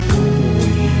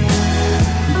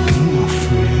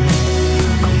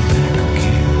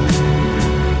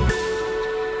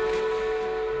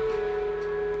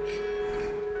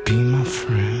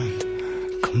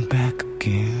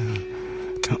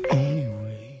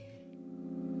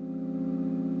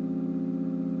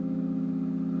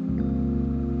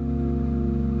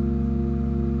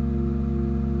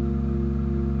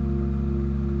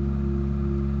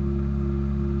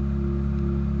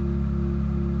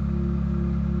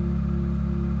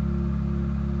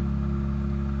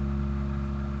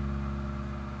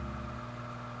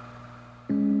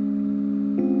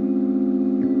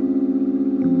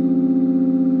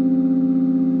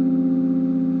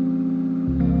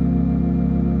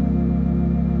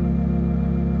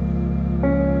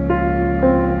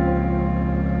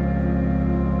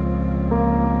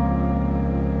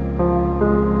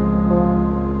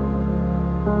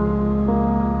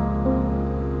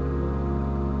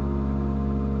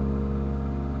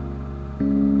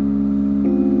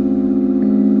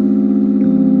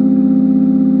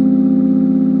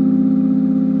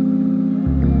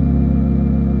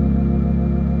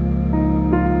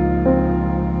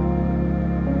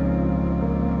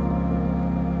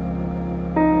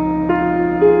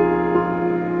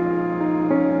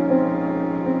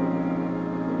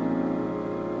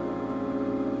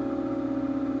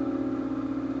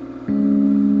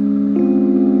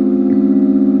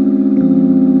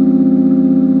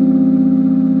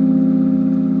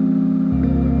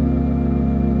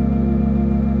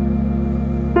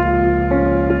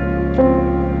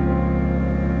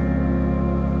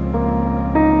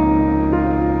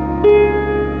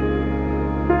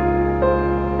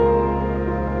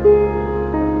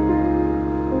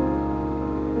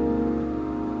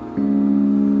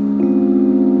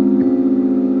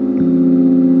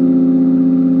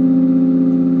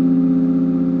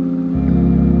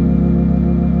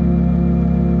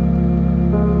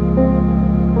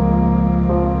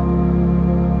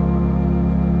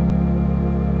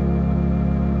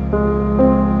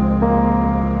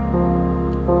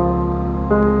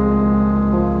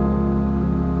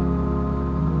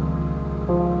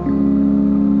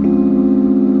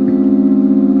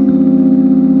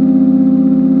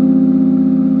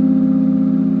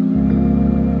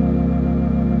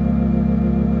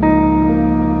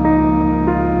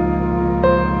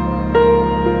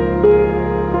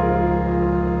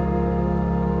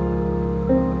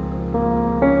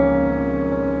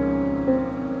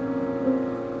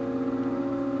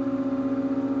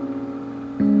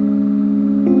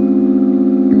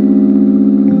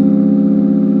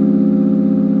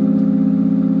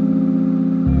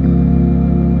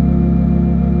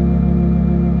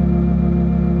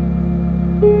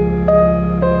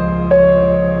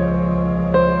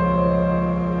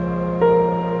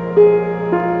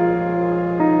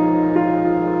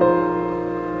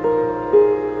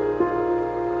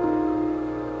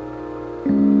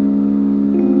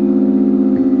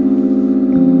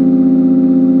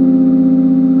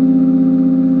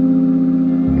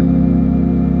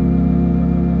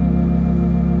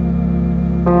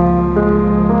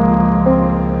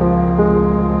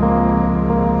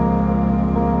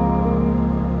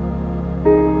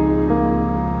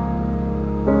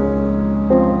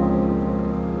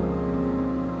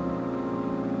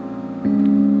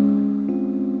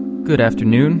Good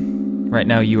afternoon. Right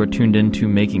now you are tuned into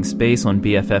Making Space on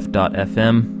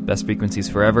BFF.FM, best frequencies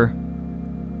forever.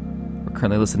 We're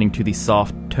currently listening to the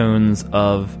soft tones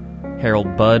of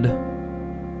Harold Budd,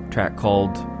 a track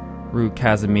called Rue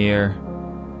Casimir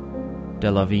de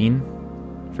la Vigne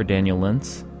for Daniel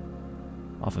Lentz,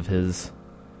 off of his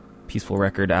peaceful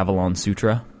record Avalon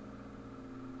Sutra.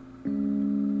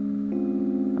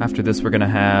 After this we're going to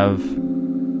have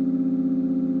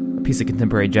a piece of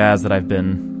contemporary jazz that I've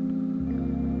been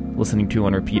listening to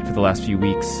on repeat for the last few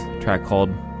weeks, a track called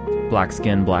Black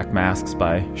Skin, Black Masks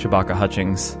by Shabaka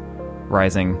Hutchings,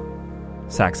 rising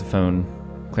saxophone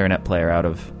clarinet player out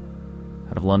of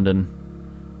London.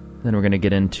 Then we're going to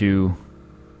get into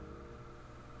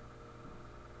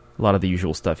a lot of the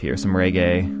usual stuff here, some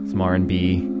reggae, some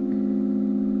R&B,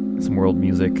 some world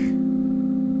music.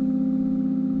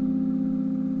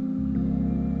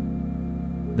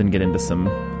 Then get into some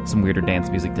weirder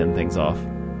dance music to end things off.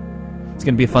 It's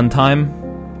going to be a fun time.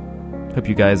 Hope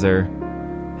you guys are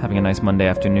having a nice Monday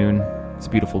afternoon. It's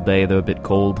a beautiful day, though a bit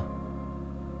cold.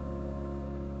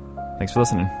 Thanks for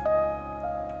listening.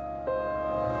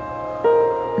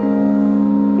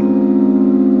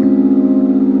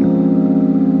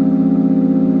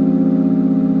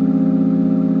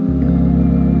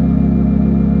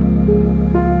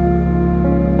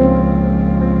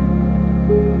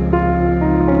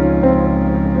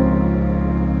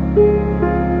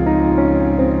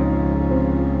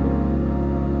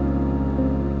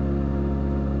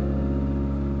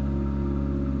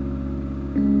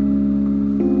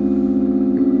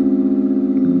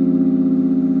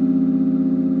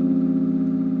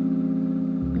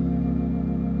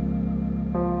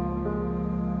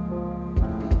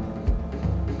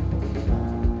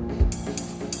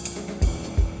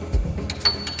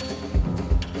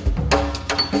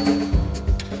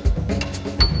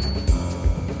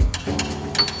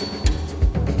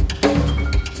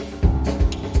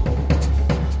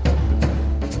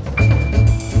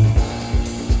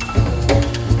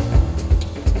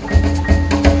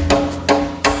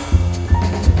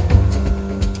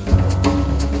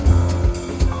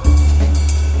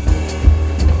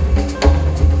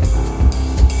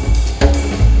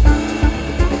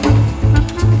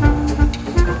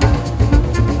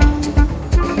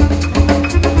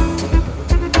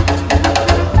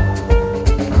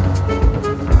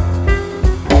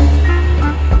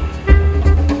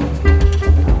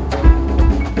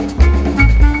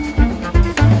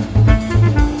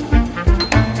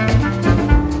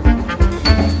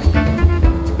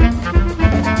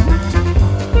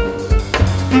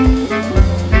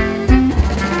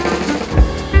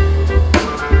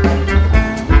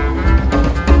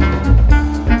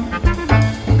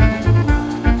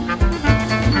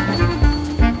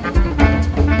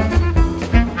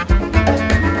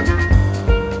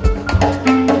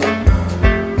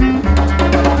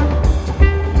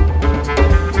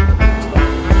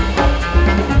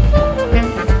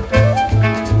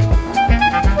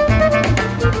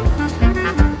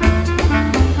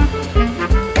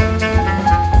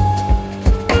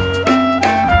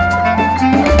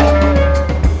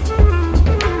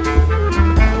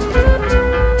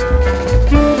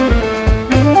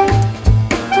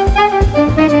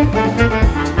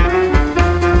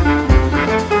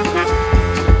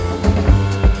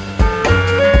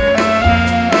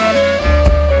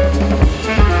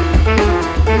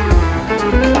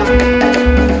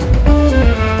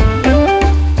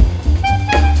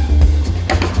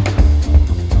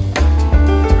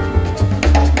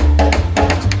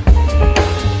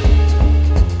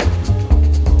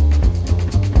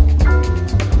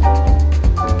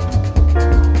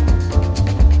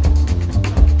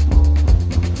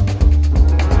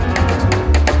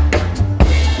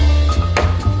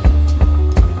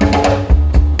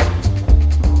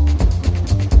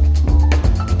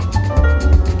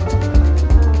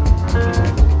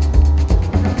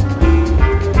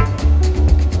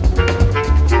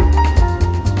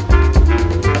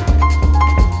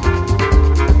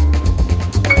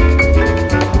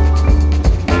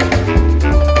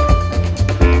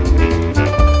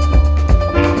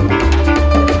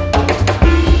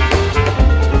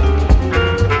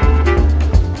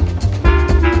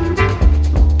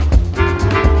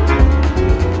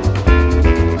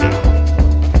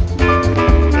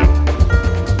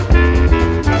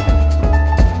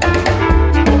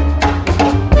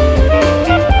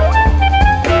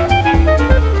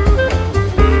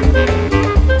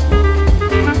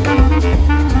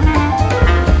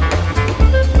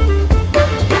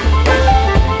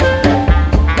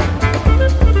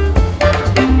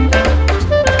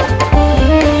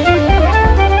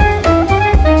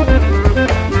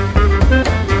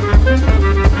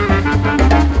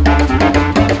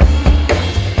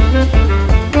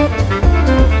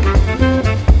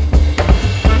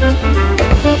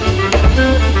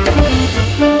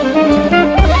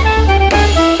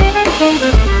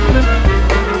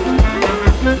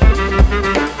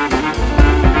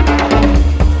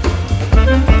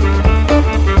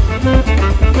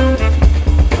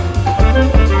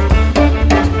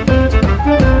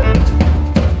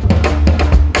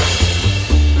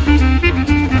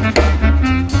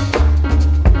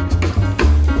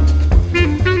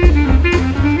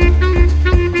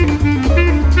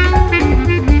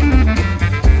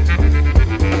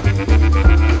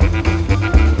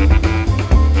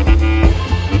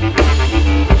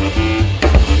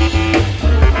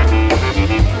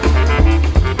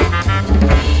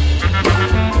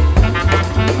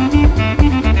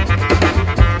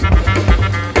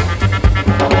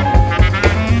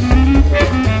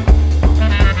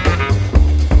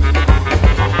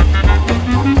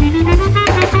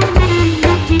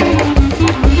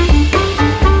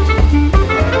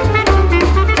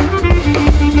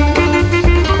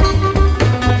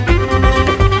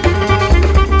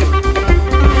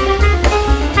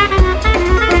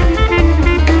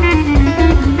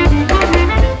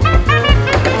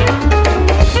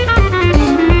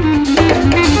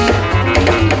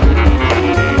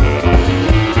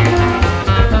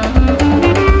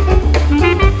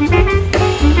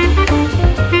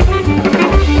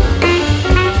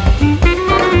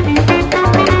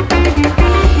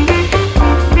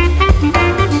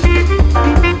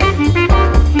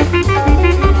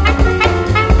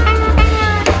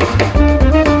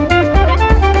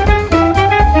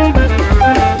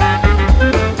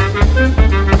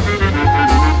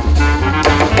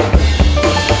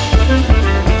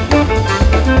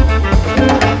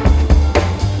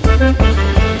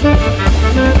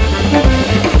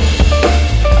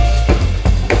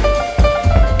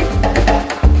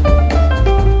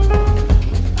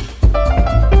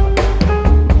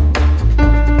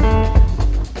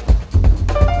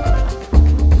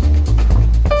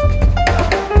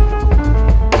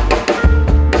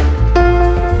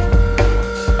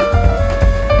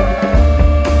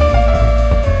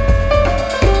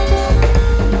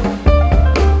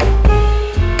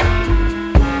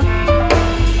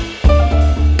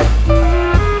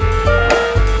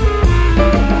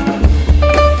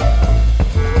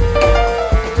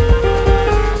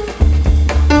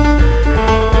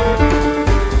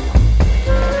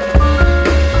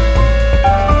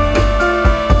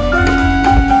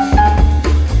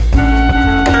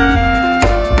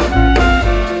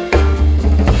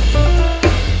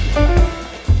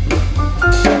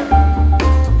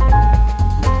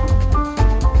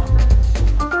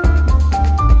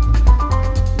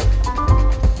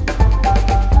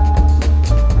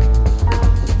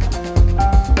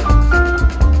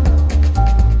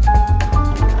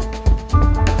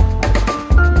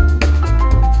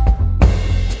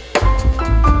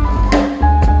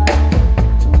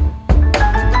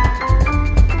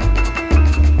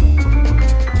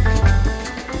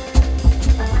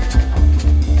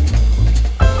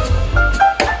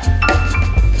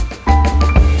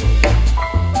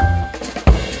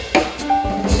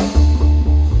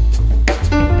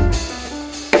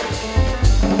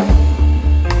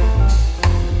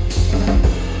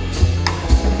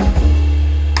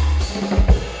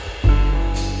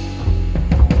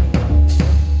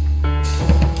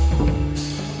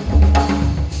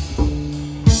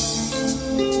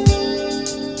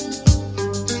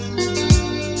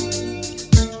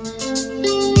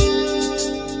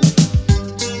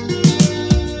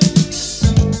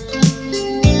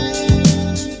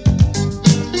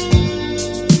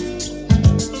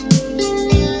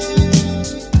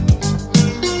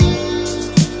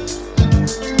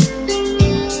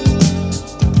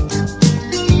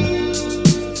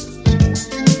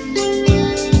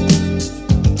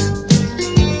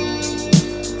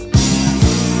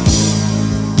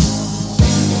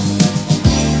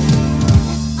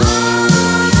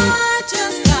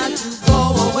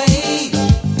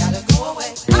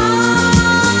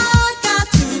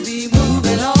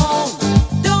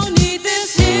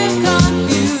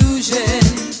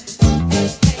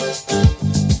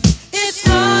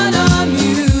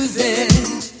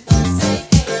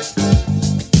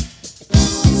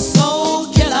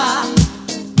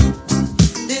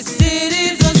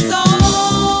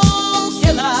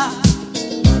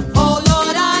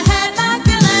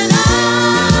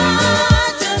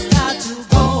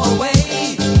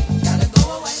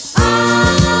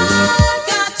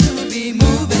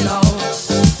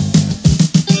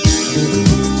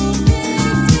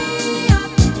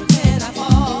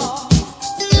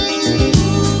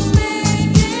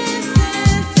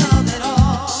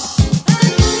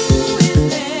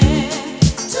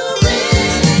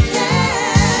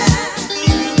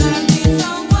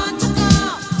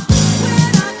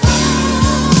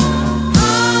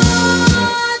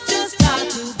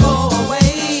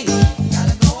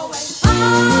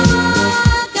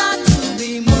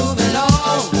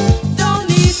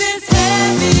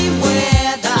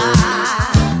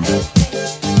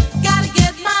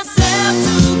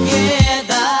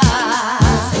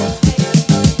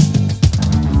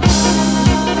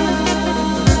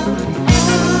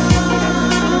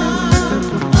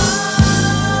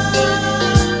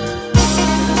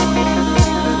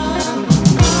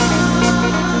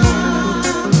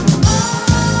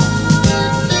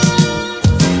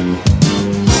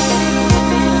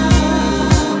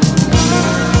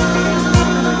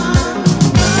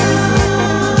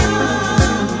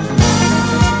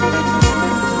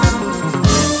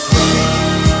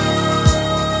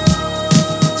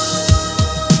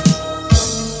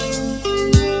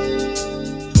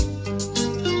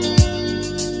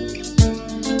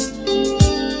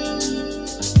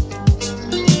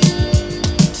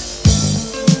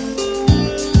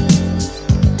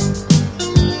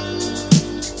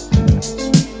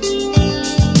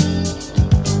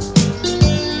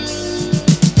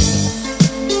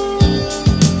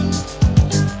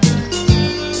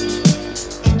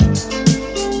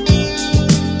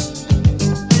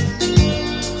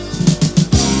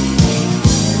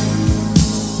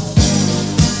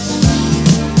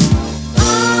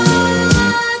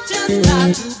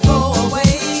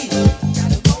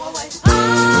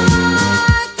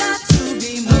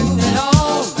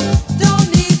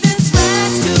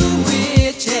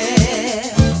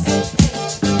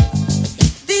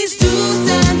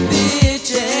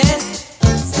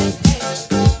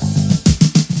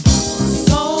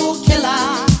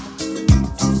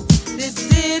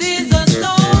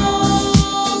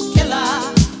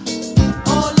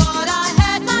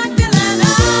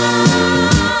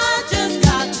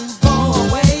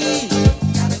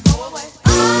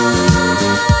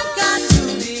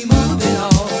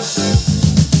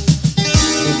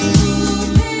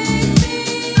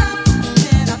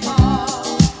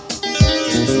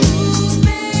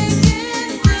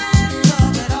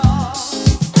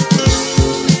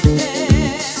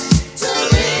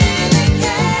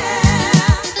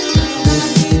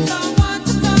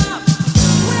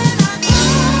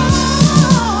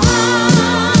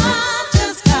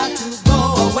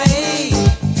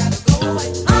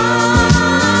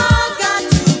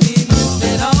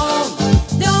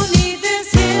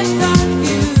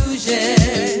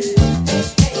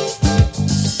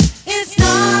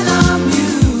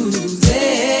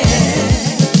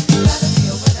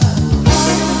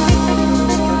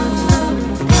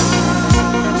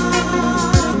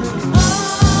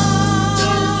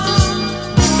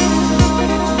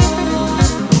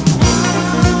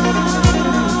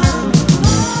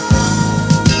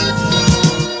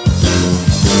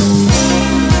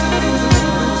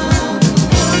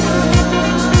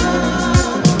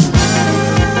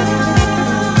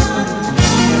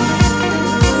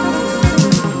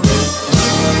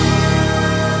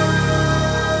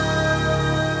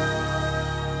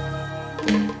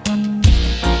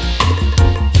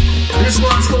 This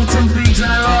one's called Two Thieves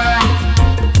and a Liar.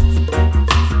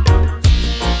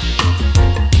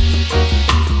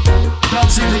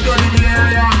 Don't seem to good in the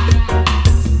area.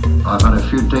 I've had a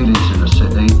few dealings in the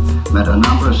city, met a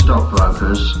number of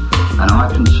stockbrokers, and I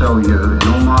can tell you, in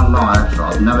all my life,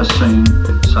 I've never seen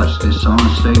such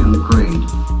dishonesty and greed.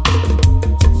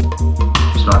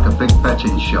 It's like a big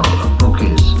betting shop, a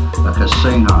bookies, a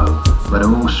casino, where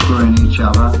they're all screwing each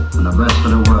other and the rest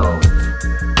of the world.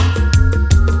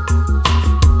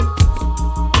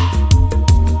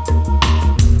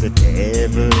 The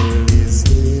devil is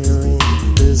here in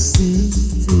the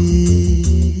city,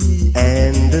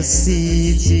 and the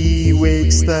city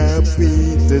wakes up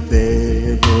with the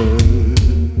devil.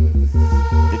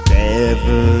 The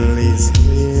devil is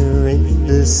here in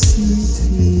the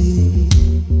city.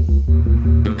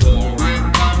 The poor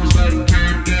man comes but he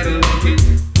can't get a look in.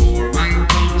 Poor man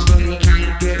comes but he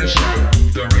can't get a shot.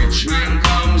 The rich man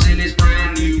comes in his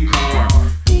brand new car,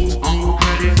 bought on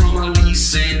credit from a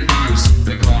leasing house.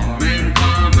 The con men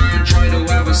come and try to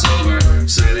have us over,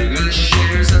 selling us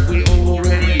shares that we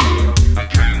already own.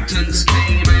 Accountants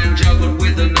came and juggled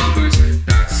with the numbers.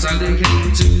 That's how they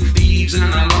came two thieves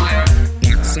and a liar.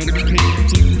 That's how they became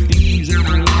two thieves and a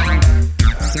liar.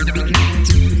 That's how they became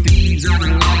two thieves and a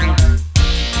liar.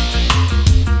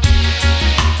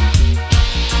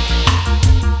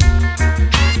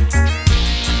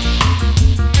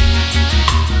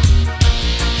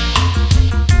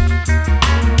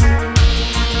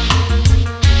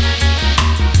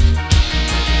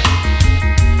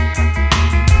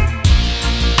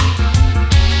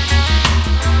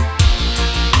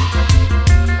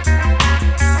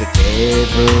 The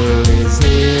devil is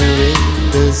here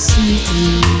in the city,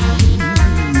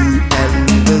 and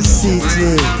the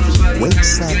city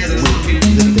wakes up with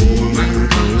the devil.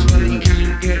 But he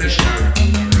can't get a shot.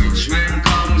 The rich man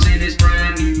comes in his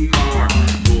brand new car,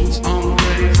 bought on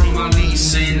credit from a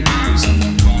leasing house.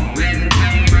 Con men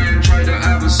came and tried to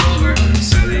have us over,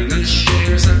 selling us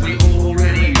shares that we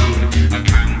already own.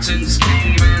 Accountants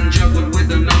came and juggled with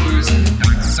the numbers.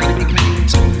 That's how they became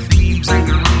two thieves and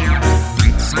a liar.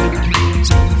 That's how they became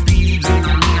two thieves and a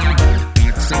liar.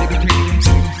 That's how they became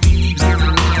two thieves and a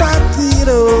liar. Back it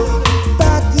up,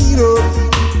 back it up,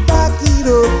 back it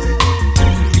up,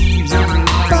 Two thieves and a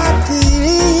liar. back it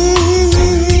up.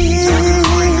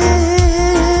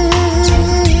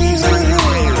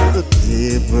 The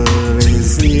devil is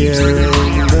here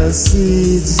in the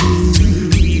city,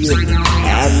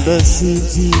 and the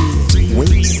city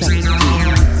wakes up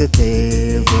with the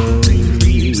devil.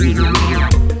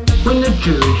 When the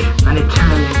Jewish and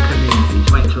Italian communities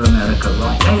went to America,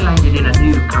 right, they landed in a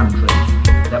new country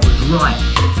that was ripe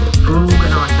for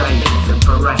organisations and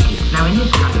for rackets. Now in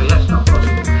this country that's not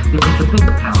possible because the big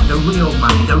power, the real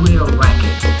money, the real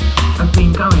rackets have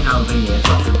been going over here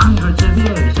for hundreds of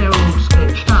years. They're all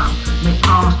stitched up and it's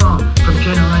passed on from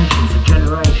generation to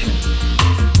generation.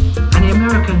 And the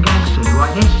American gangsters,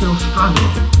 right, they're still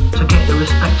struggling to get the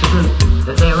respectability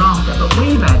that they're after. But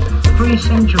we've had 3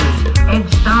 centuries head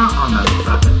start on those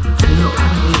brothers. And look,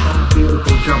 haven't we done a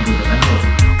beautiful job with it and all?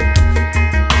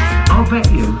 I'll bet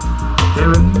you there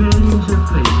are millions of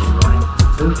people, right,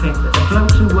 who think that the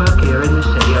blokes who work here in the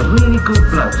city are really good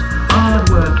blokes, hard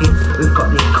working, who've got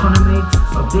the economy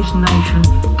of this nation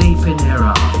deep in their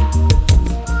heart.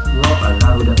 What a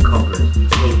load of cobblers.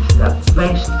 It's the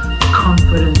best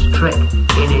confidence trick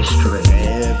in history.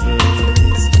 Devil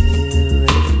is here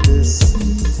in the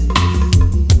city.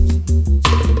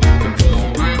 Poor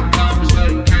man comes but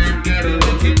he can't get a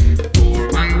look in. Poor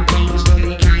man comes but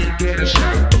he can't get a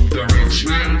shot. The rich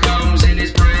man comes in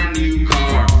his brand new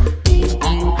car, bought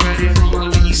on credit from a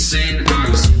leasing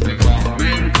house. The con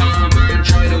men come and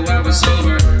try to have us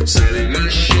over, selling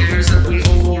us shares that we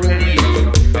already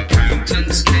own.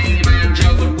 Accountants came and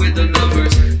juggled with the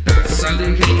numbers. That's how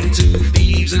they came two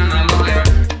thieves and a liar.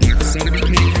 That's how they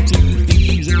became two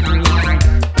thieves and a liar.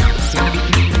 That's how they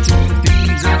became two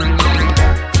thieves and a liar.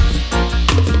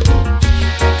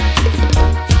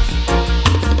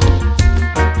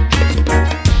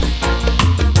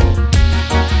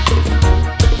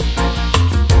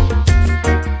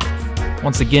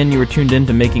 Once again, you are tuned in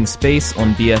to Making Space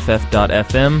on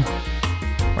BFF.FM.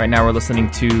 Right now we're listening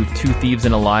to Two Thieves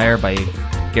and a Liar by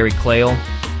Gary Clayle.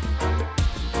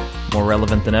 More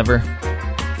relevant than ever.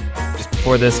 Just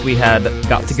before this we had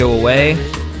Got to Go Away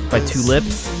by Two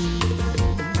Lips.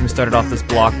 And we started off this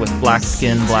block with Black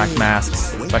Skin, Black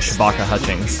Masks by Shabaka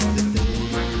Hutchings.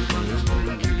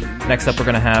 Next up we're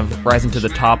going to have Rising to the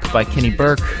Top by Kenny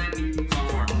Burke.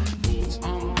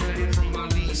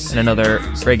 And another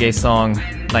reggae song,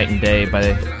 Night and Day by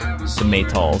the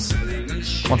Maytals.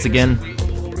 Once again,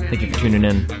 thank you for tuning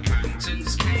in.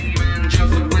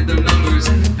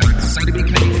 how they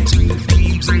became two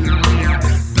thieves and a liar.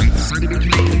 That's how they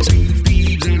became two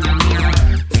thieves and a liar.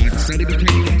 That's how they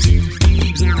became two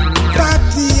thieves and a liar.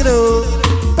 Back it up,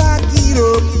 back it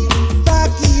up,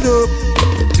 back it up.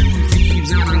 Two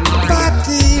thieves and a liar. Back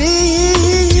it up.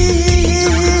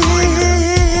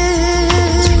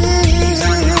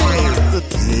 The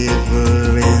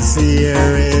devil is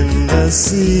here in the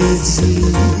city,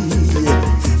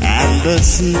 and the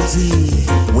city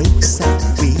wakes up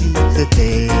with the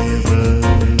devil.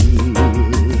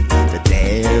 The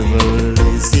devil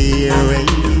is here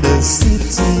in the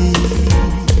city,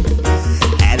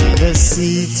 and the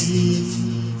city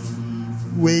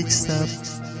wakes up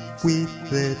with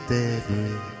the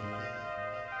devil.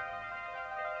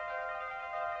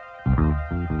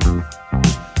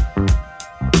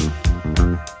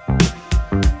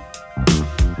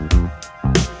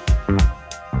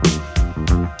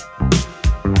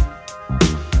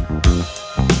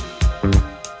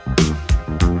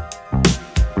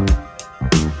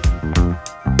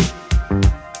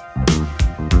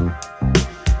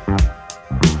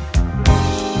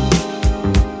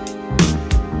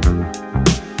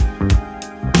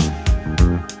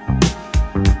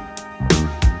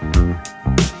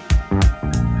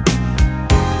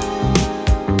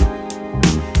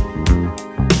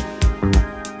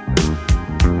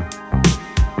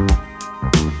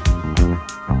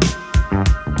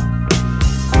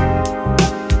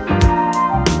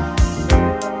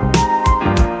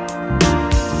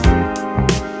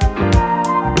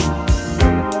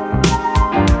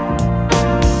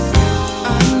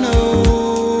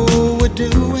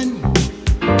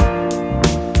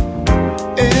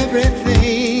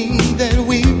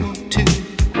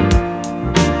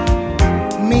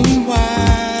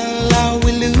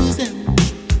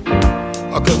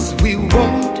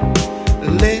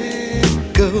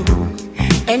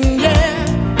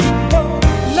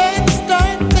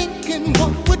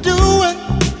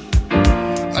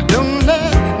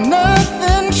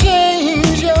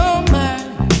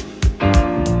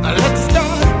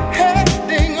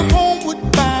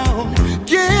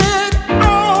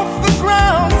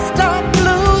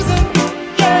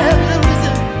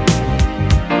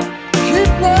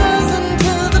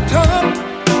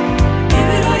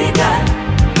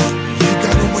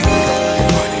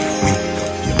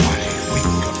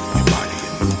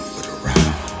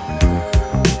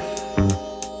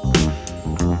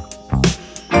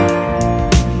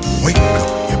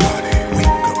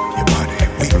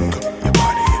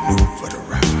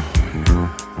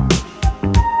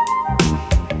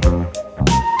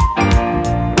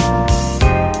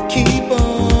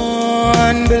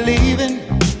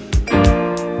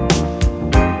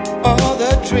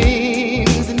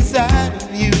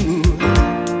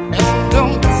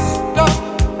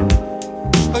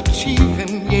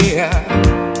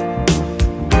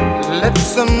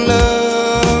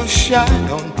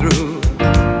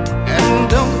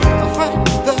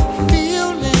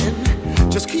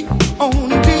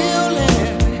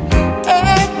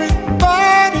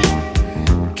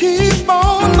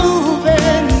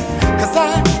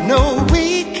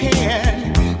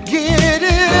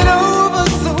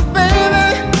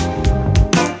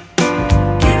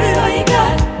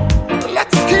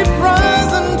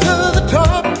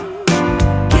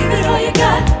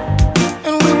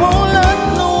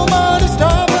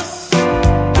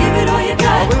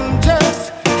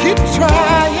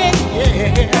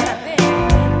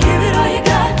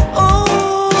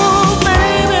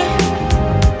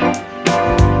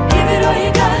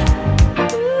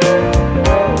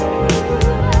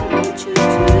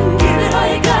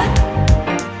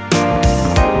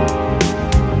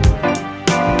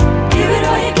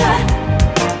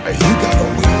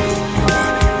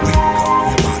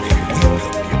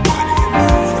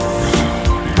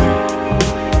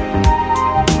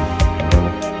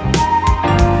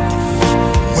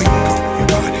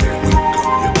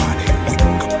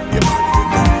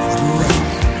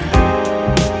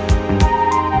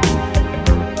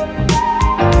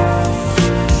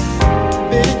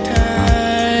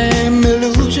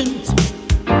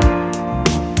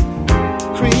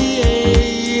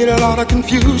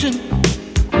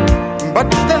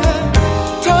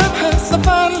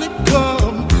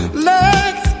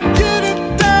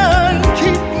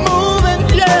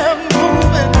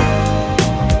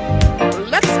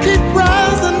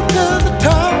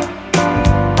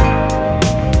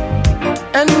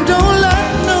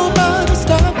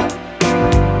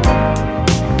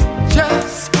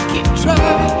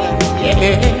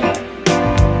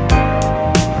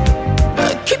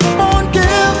 Keep on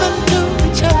giving to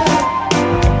each other.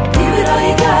 Give it all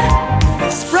you got.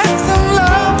 Spread some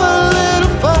love a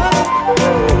little far.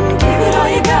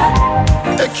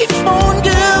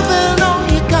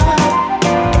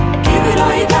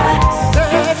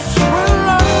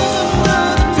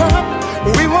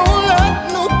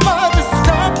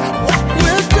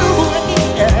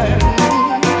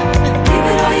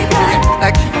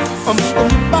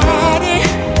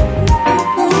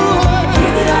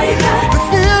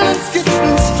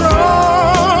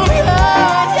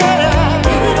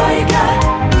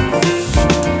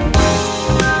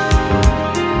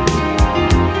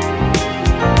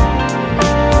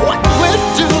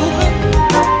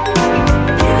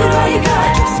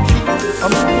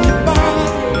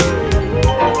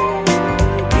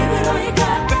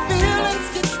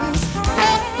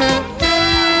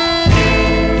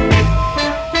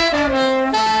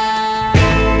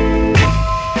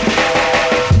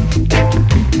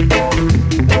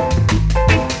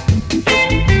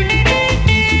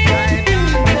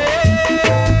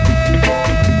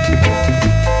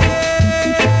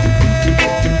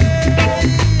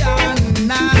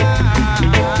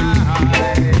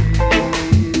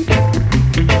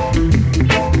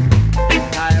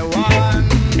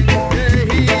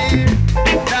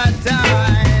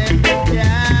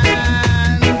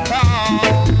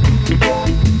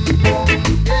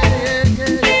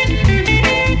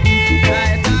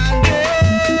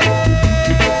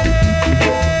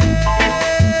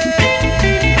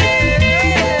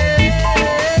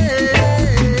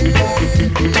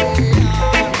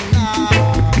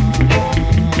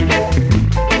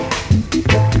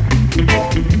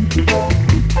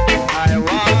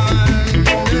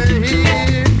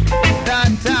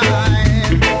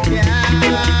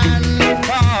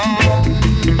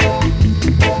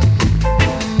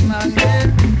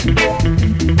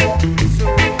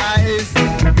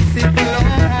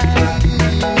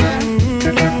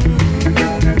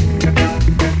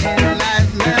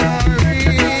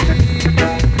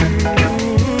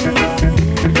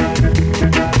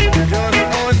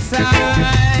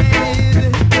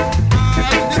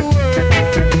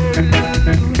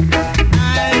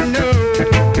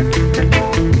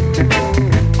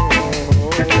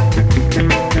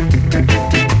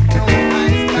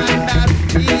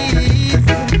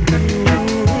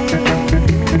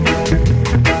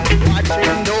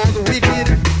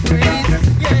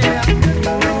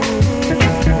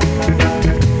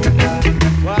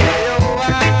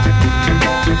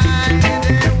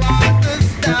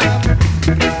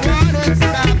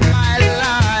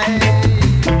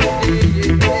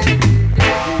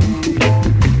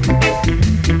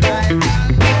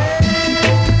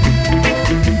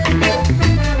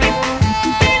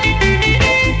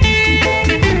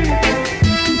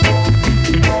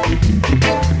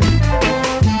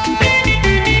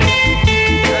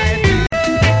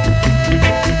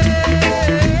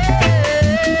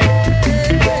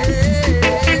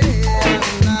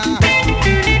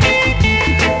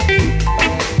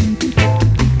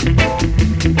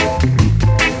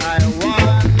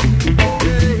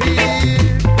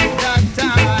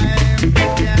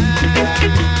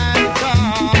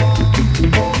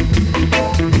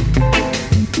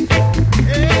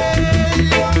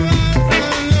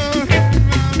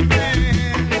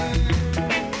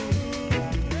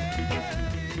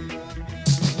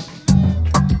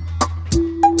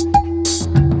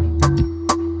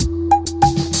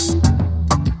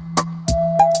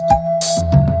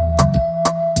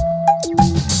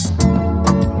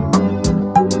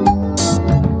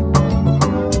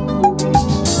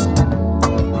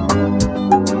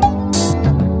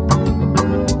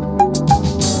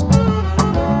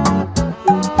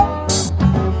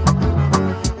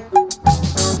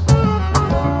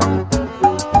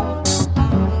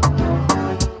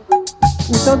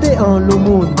 Ou tendez en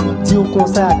l'aumône, dit ou comme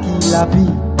ça qui la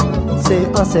vie. C'est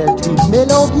un seul truc, mais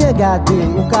l'on bien gardé,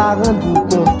 ou 40 vous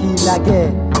compte qui la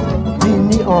guerre,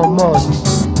 fini en mode.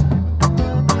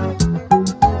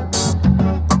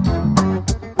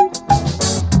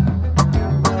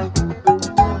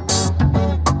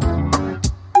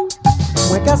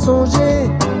 Moi qu'à songer,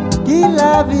 qui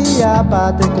la vie a pas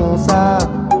été comme ça.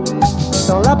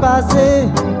 Dans la passé,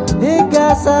 et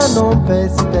gars ça non fait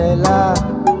c'était là.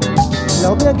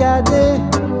 L'on bien gardé,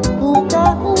 pour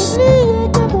qu'à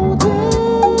oublier que mon Dieu.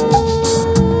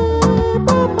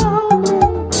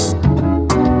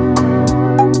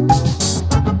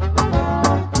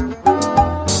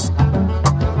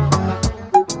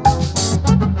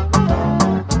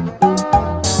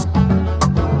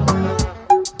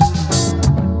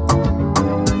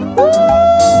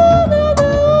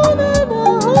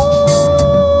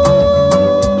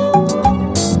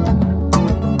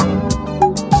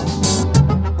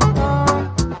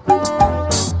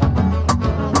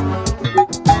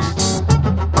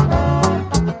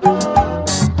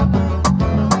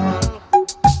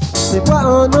 C'est pas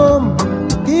un homme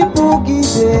qui pour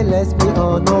guider l'esprit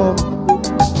en homme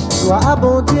doit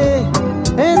abonder,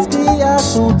 inscrit à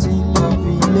son divine.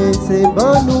 C'est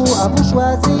bon nous à vous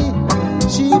choisir.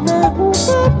 Chimère ou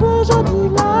peu gentil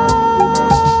là.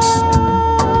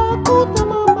 Toute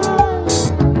ma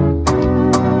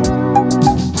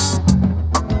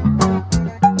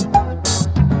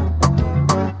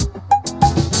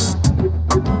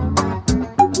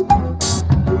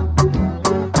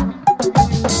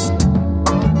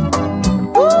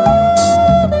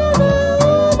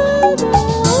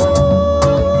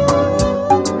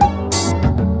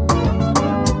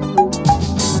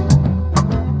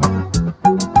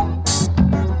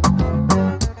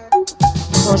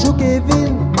Bonjour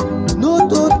Kevin, nous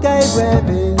toutes qu'à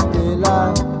rêver de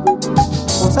là.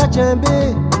 On s'attend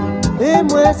et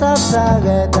moi ça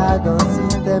s'arrête à dans le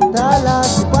système là.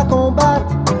 C'est pas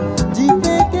combattre, d'y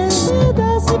fait qu'elle m'aide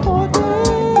à s'y porter.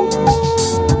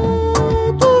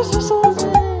 Toujours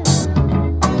changer.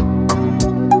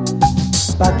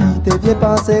 Pas quitter, viens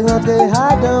penser rentrer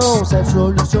à dedans. Cette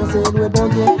solution c'est louer bon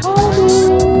Dieu en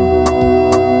nous.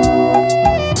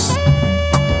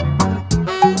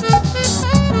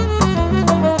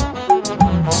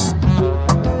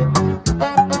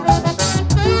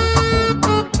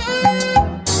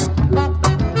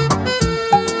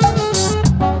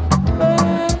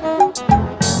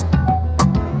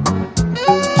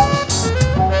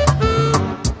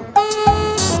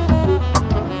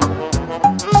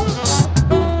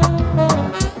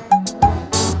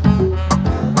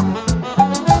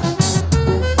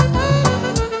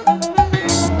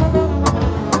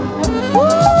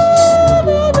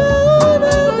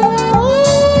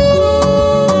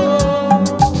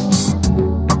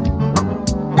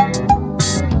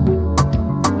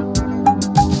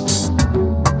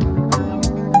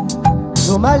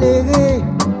 Maléré,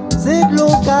 c'est de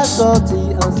l'eau qu'a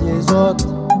sorti anciens autres.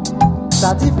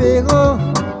 Ça différent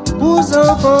pour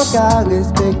enfants qu'a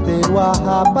respecté loi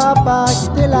à papa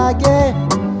quitter la guerre.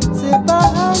 C'est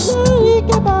pas Amérique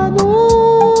et pas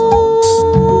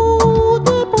nous,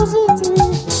 des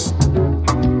positifs.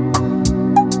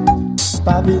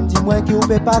 Pas vite dis-moi qui vous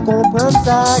fait pas comprendre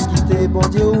ça. Quitter bon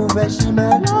Dieu ouvert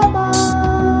chemin là-bas.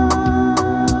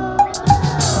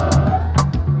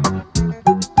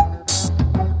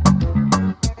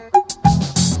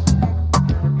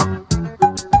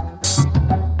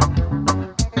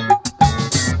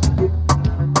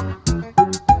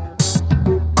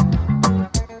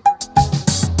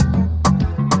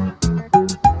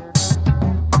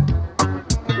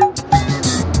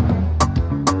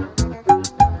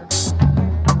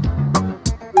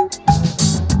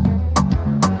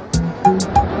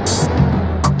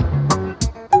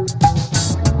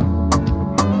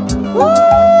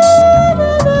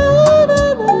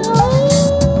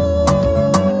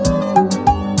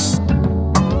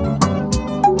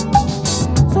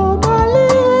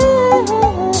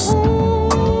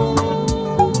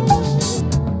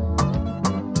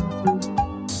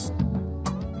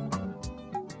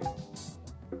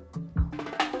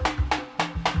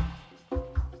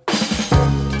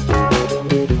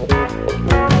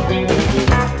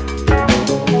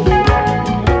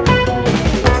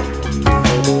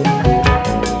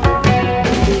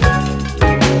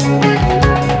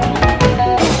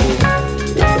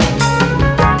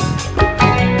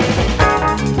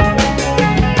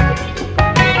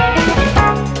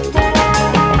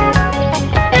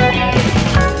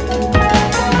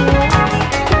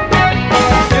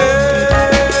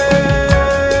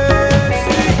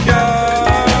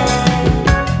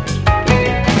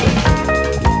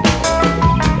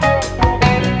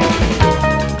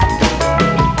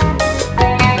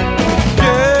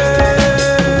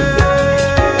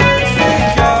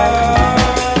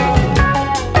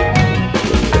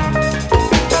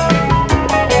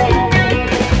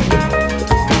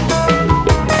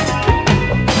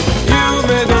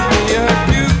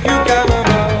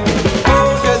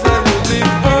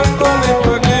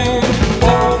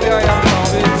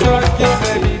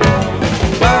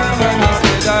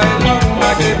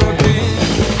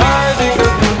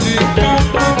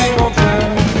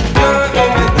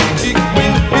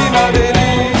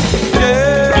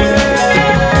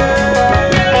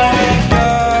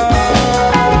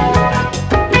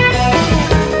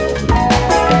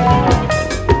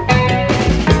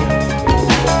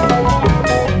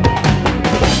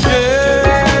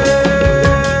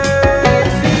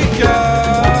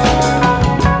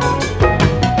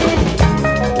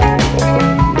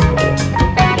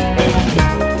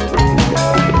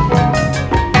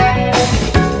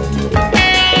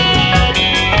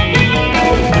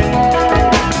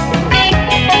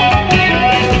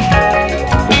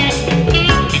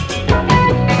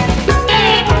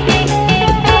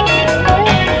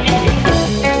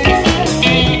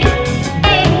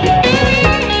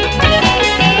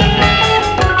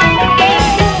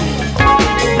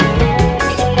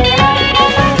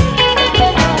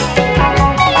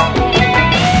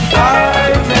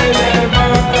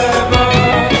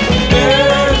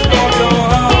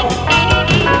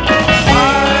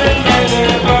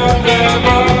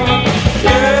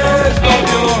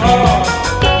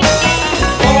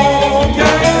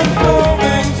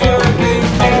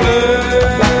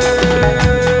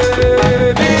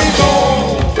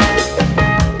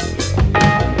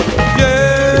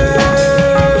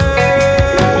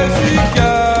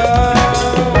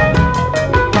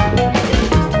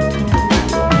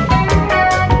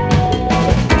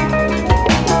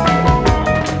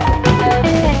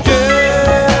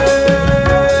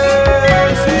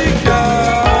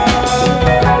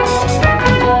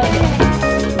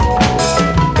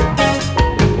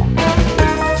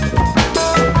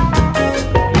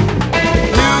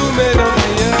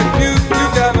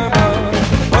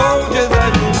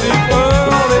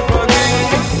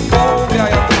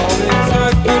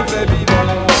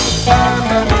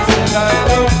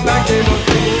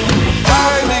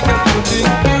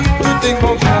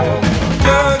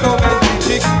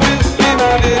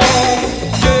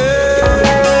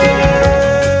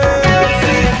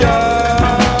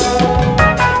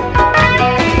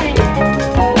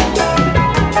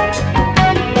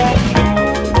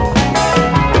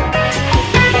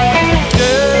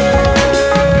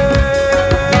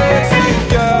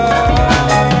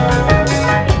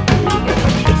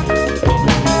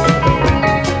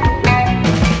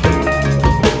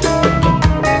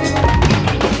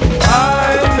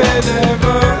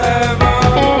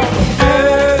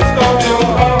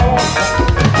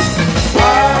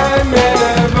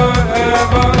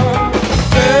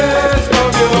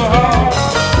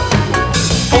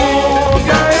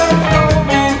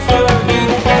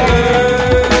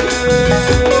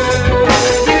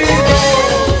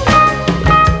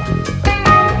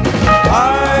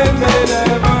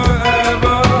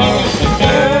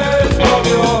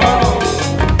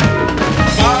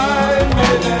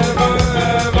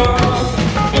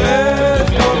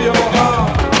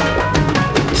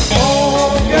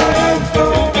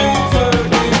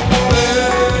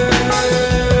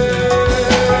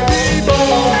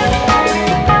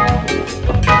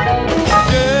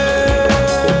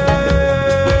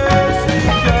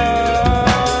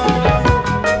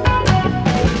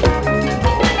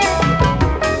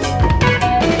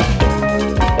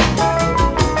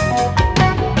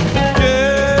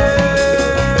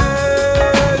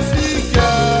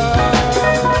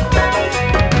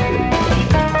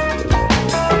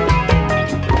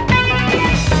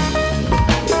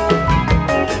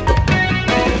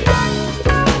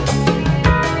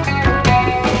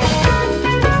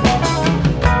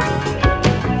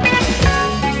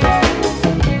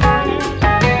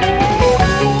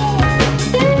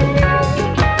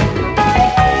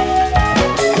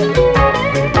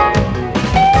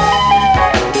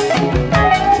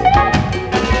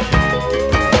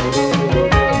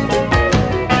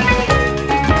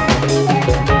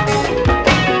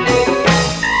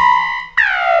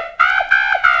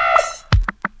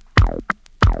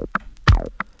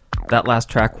 That last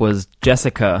track was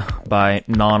Jessica by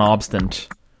Non-Obstant,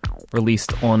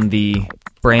 released on the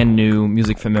brand new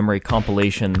Music from Memory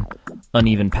compilation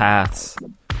Uneven Paths,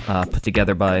 put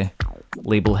together by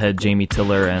label head Jamie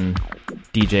Tiller and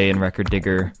DJ and record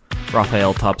digger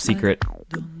Raphael Top Secret.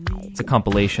 It's a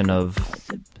compilation of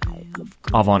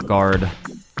avant-garde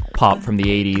pop from the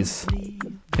 80s.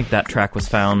 I think that track was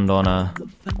found on a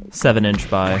 7-inch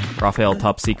by Raphael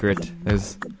Top Secret.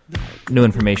 There's no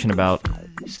information about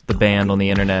the band on the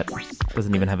internet.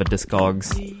 Doesn't even have a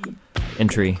Discogs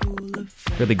entry.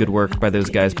 Really good work by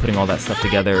those guys putting all that stuff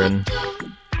together and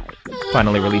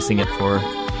finally releasing it for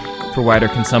wider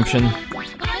consumption.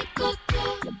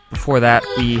 Before that,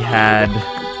 we had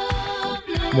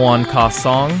Juan Ka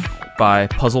Song by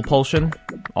Puzzle Pulsion,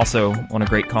 also on a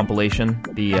great compilation,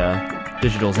 the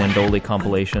Digital Zandoli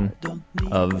compilation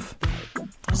of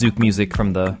Zouk music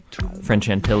from the French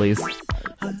Antilles.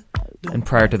 And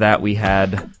prior to that, we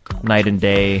had Night and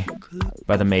Day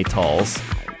by the Maytals.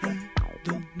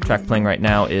 The track playing right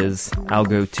now is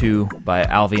Algo 2 by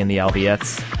Alvi and the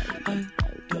Alviettes.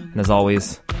 And as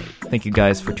always, thank you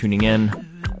guys for tuning in.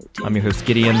 I'm your host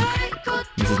Gideon.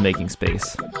 This is Making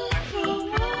Space.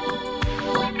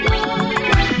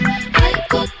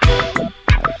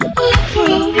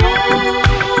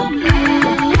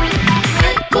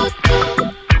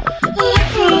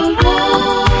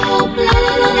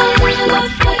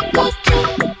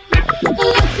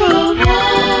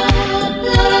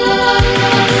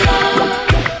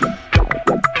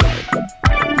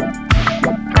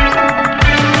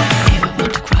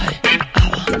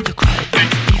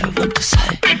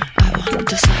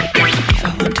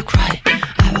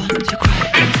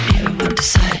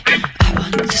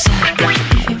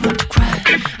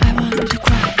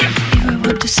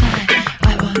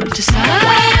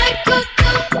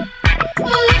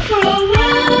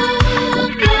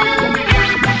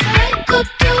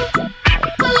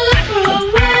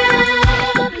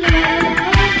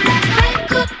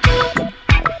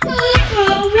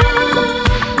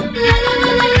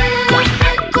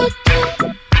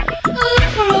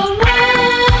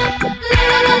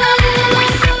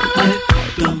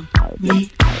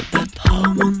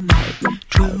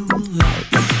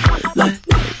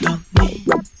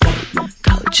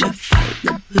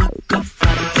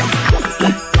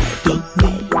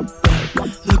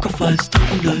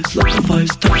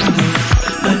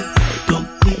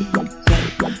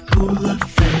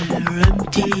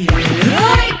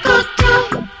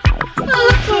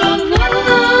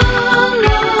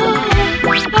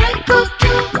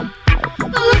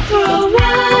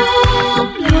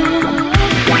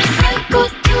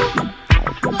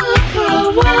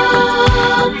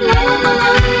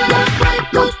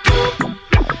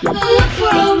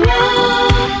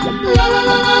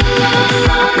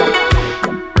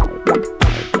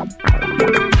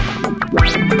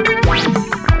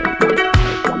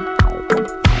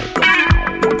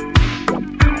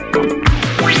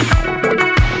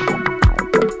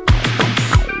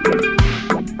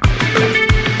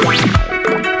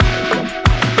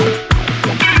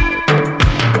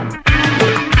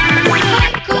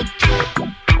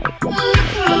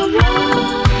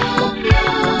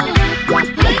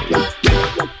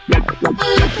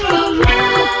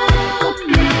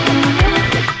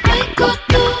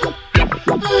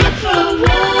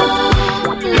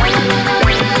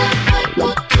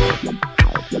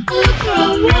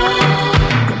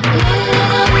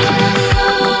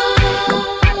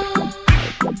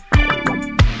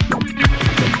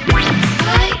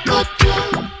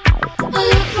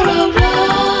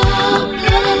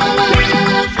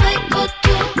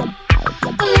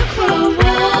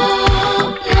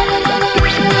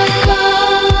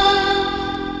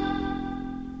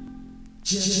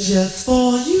 Just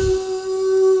for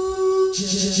you,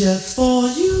 just for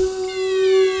you,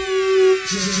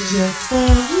 just for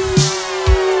you.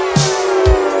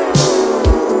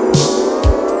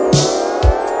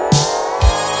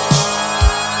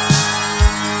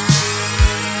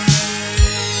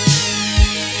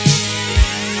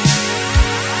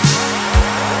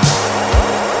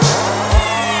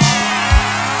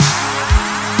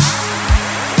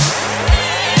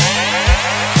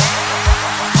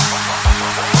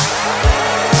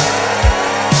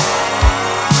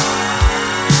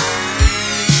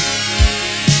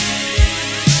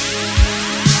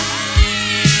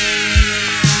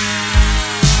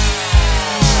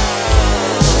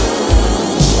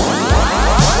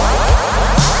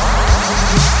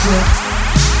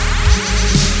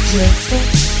 Just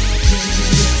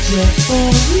for you,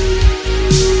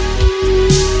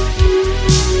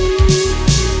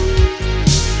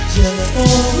 just for you.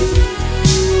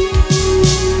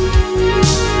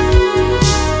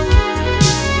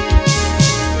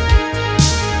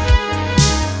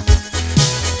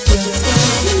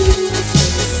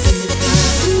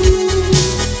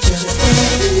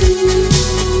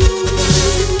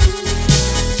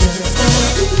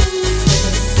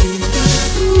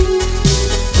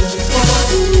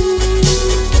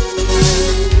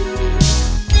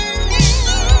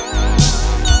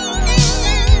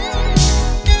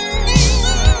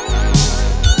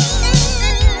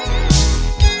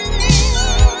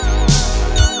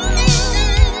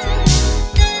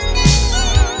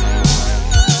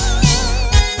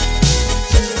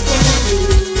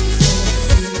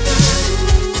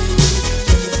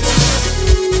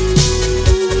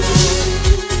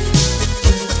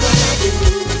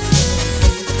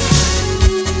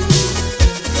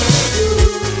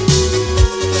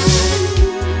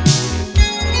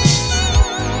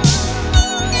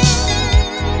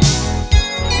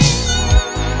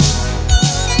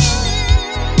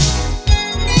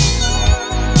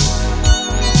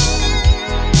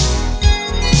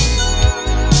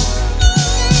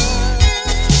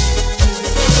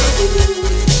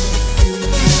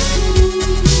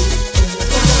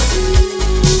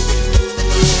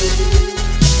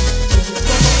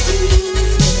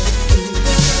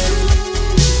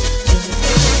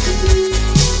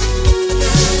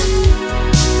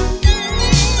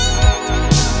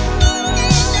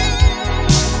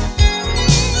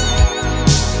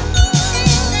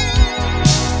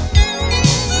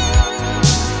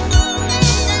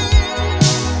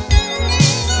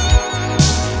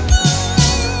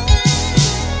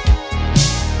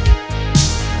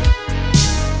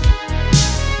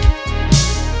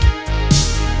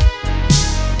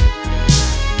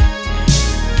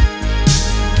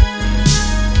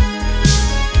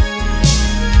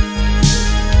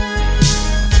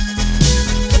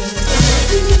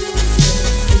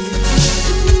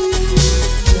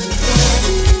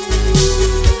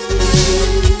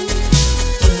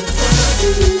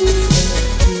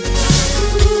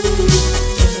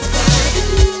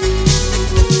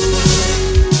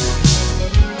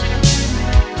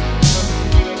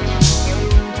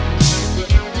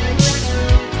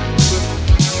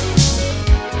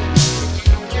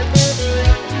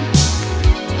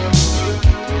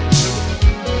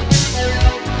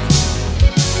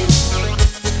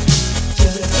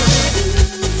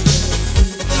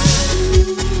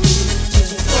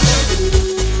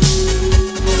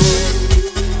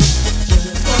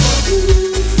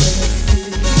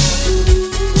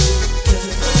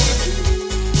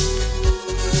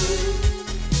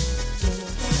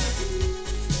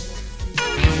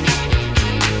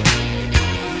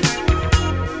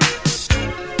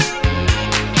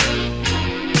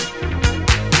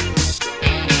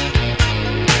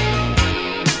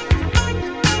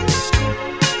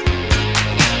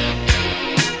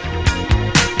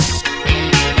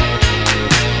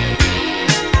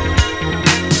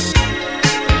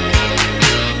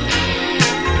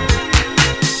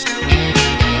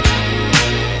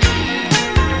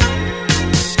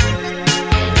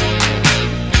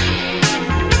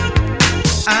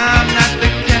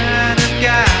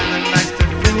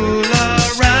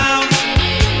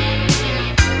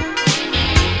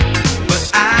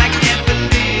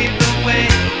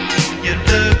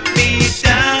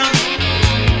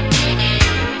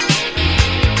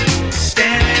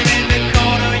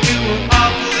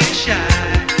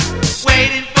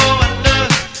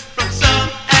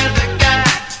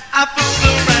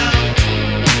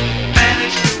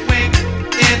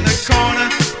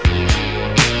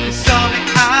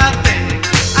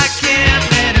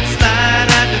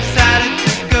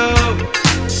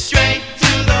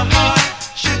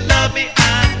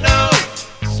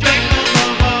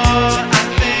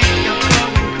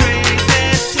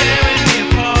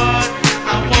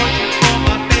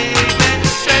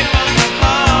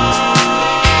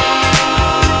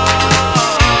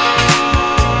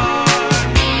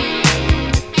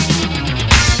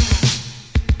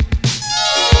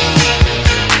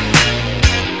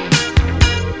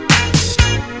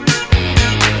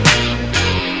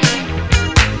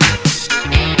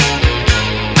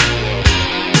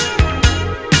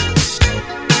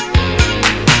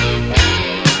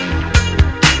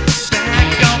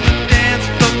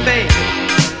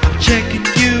 checking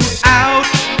you out.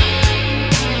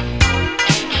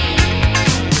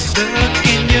 Look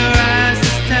in your eyes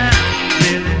this time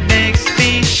really makes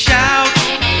me shout.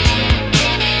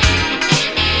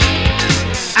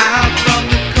 Out from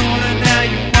the corner now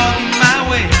you're walking my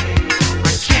way.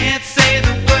 I can't say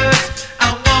the words I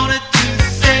wanted to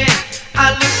say. I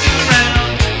look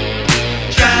around,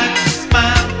 tried to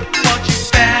smile, want you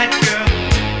back, girl,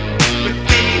 with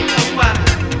me a while.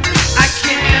 I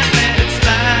can't let it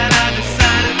slide, I decide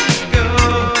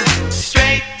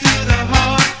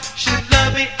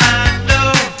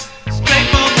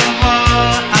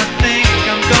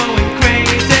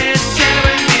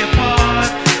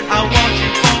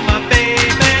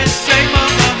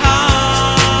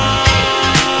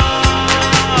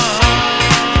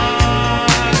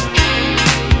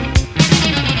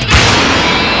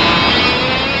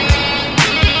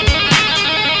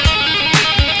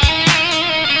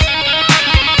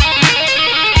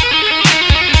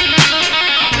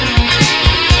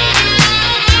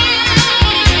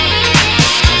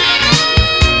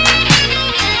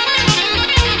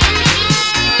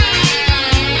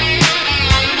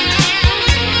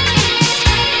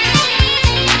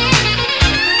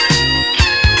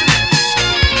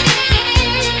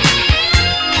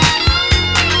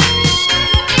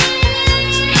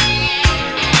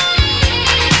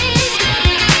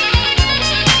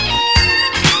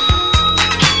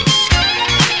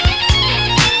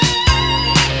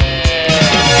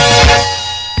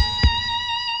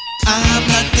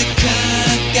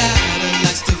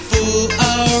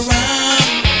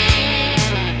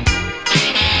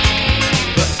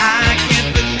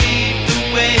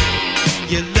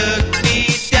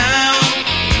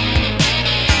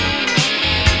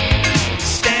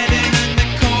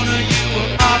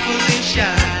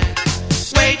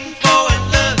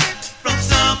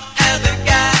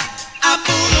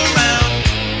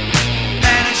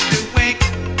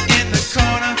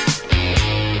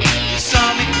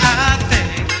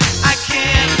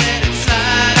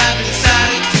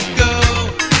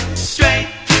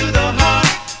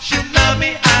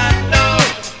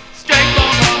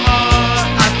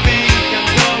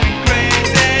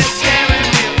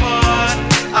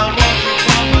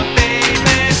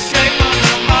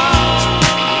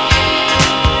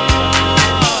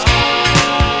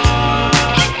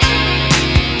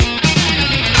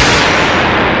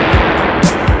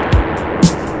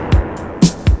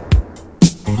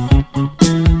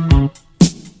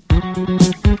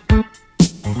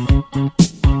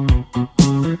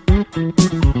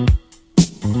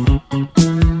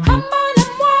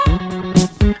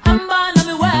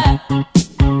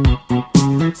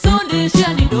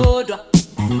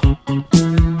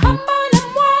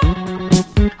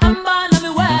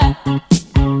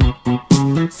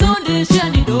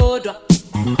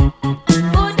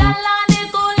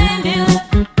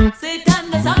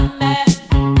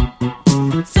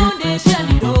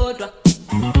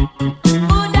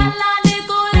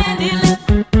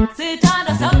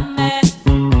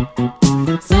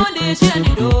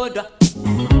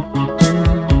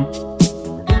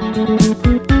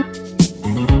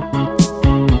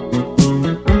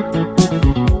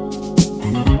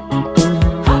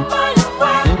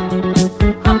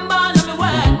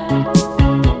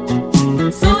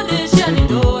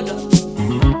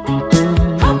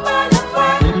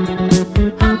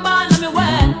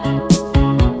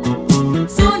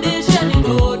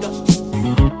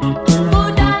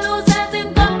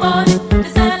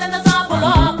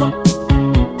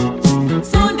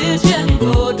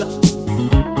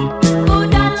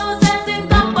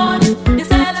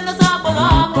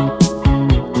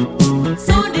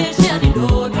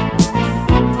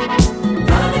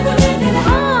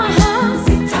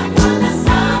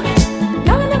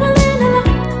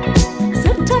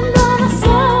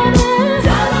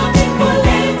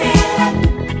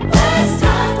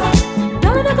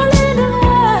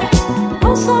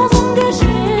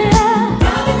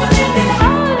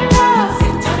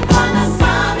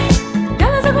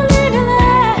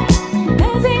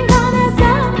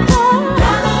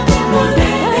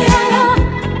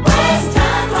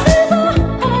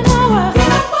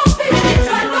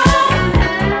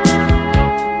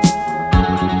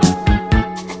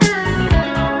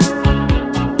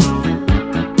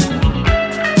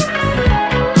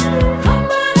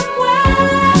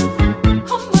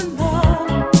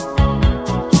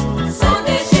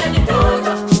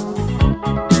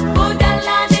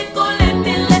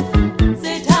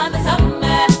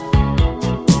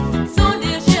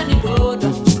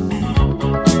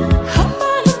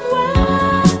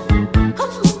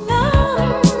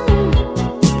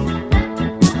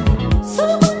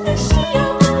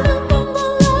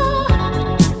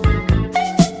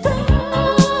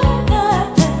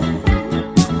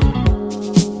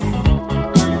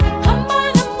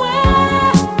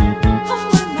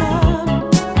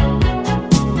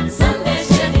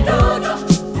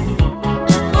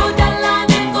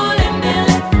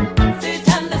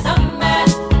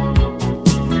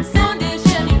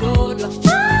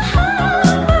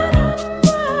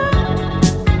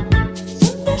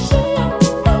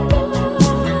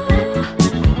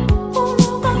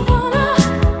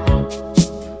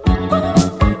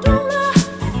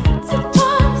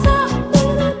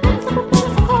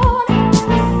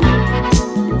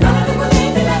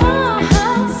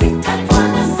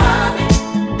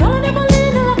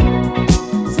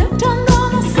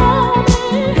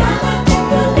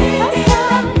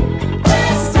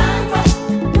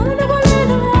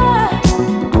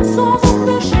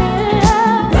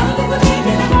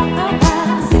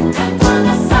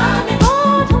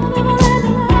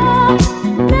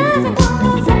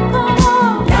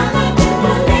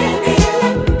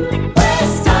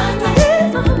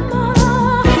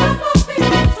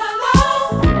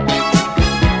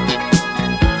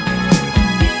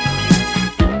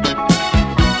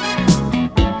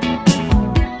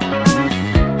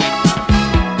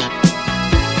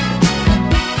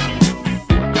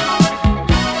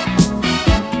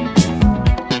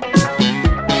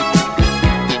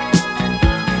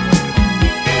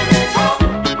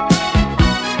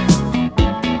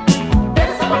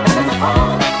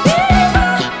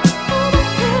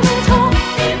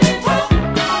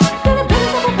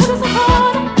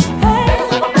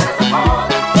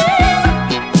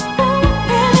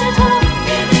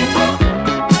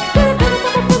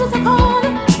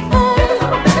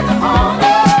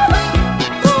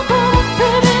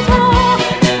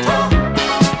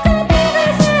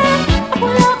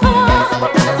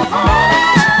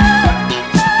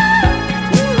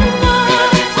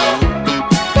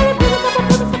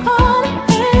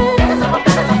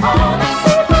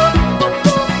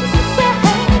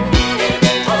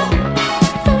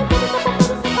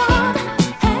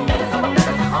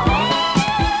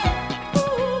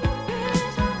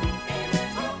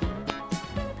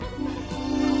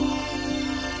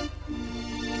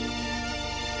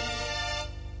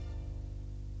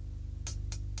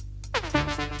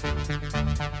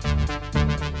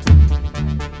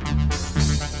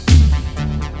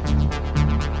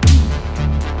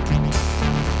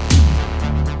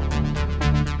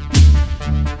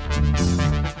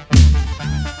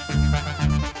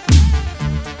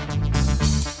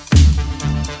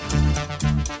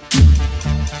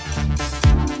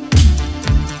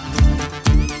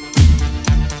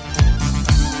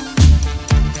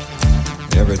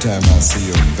time I see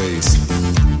your face,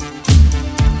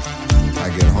 I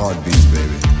get heartbeats,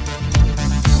 baby.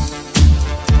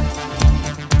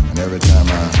 And every time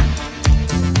I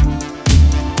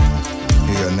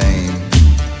hear your name,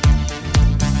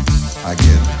 I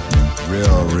get real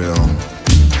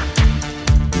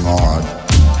hard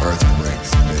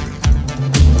earthquakes, baby.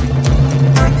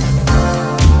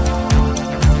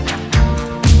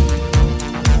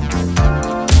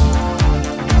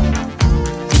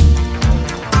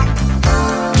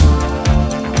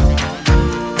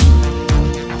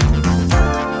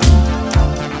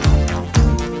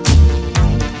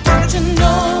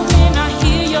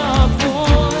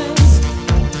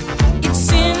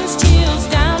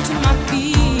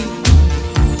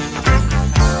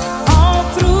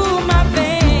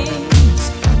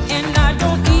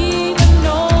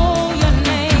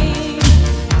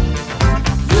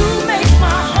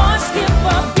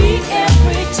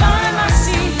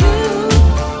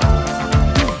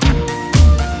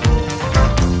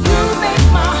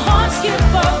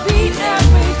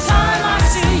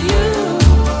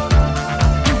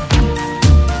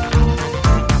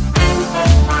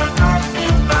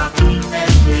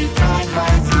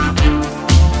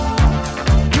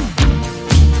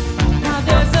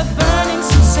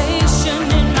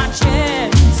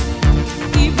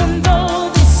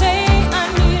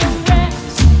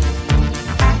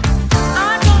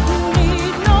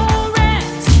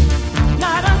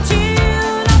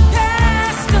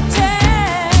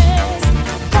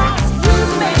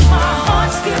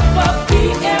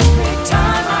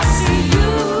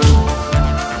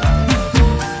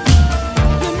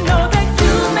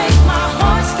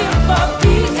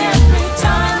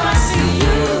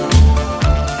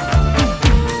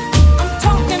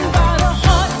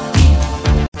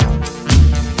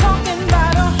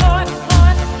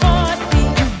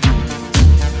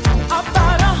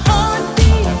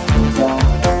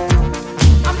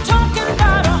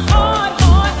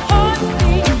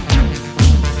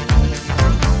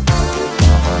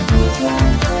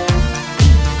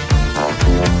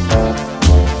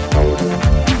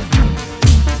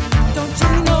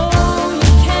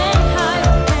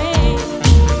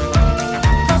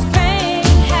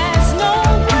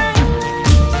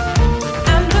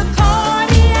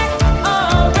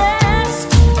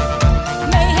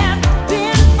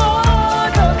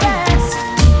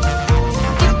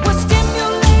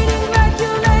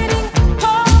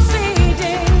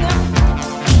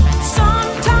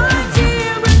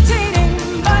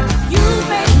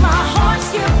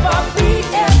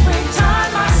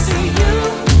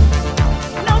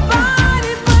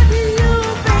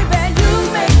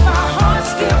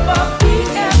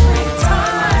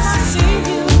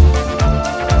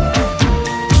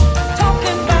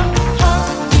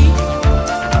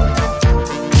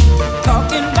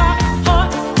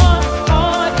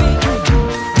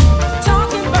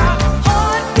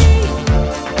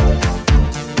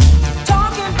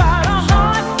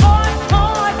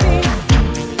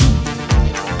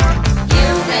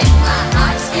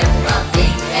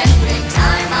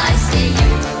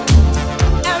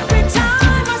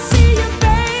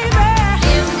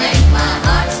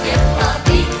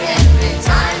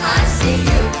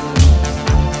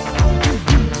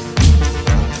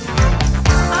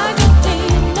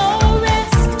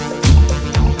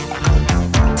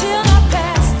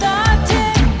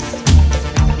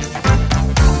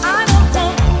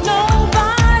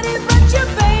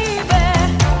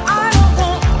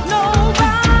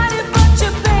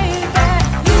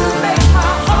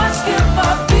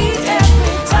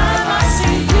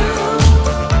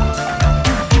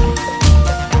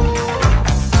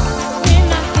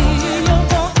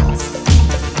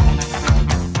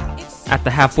 At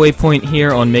the halfway point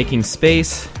here on Making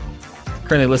Space,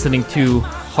 currently listening to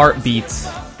Heartbeats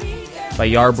by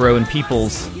Yarbrough and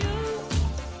Peoples.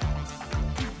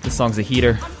 This song's a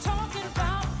heater.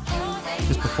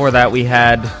 Just before that we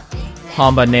had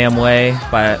Hamba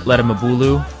Namwe by Letta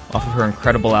Mabulu off of her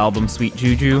incredible album Sweet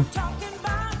Juju.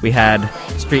 We had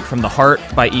Straight from the Heart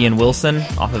by Ian Wilson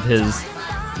off of his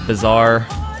bizarre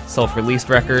self-released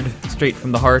record Straight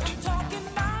from the Heart.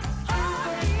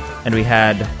 And we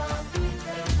had,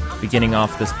 beginning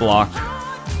off this block,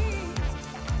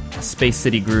 Space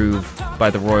City Groove by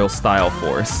the Royal Style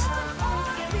Force.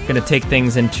 Gonna take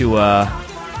things into a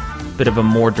bit of a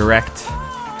more direct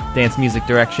dance music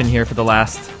direction here for the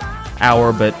last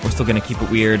hour, but we're still gonna keep it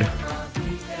weird.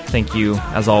 Thank you,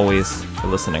 as always, for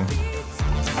listening.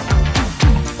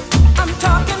 I'm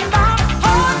talking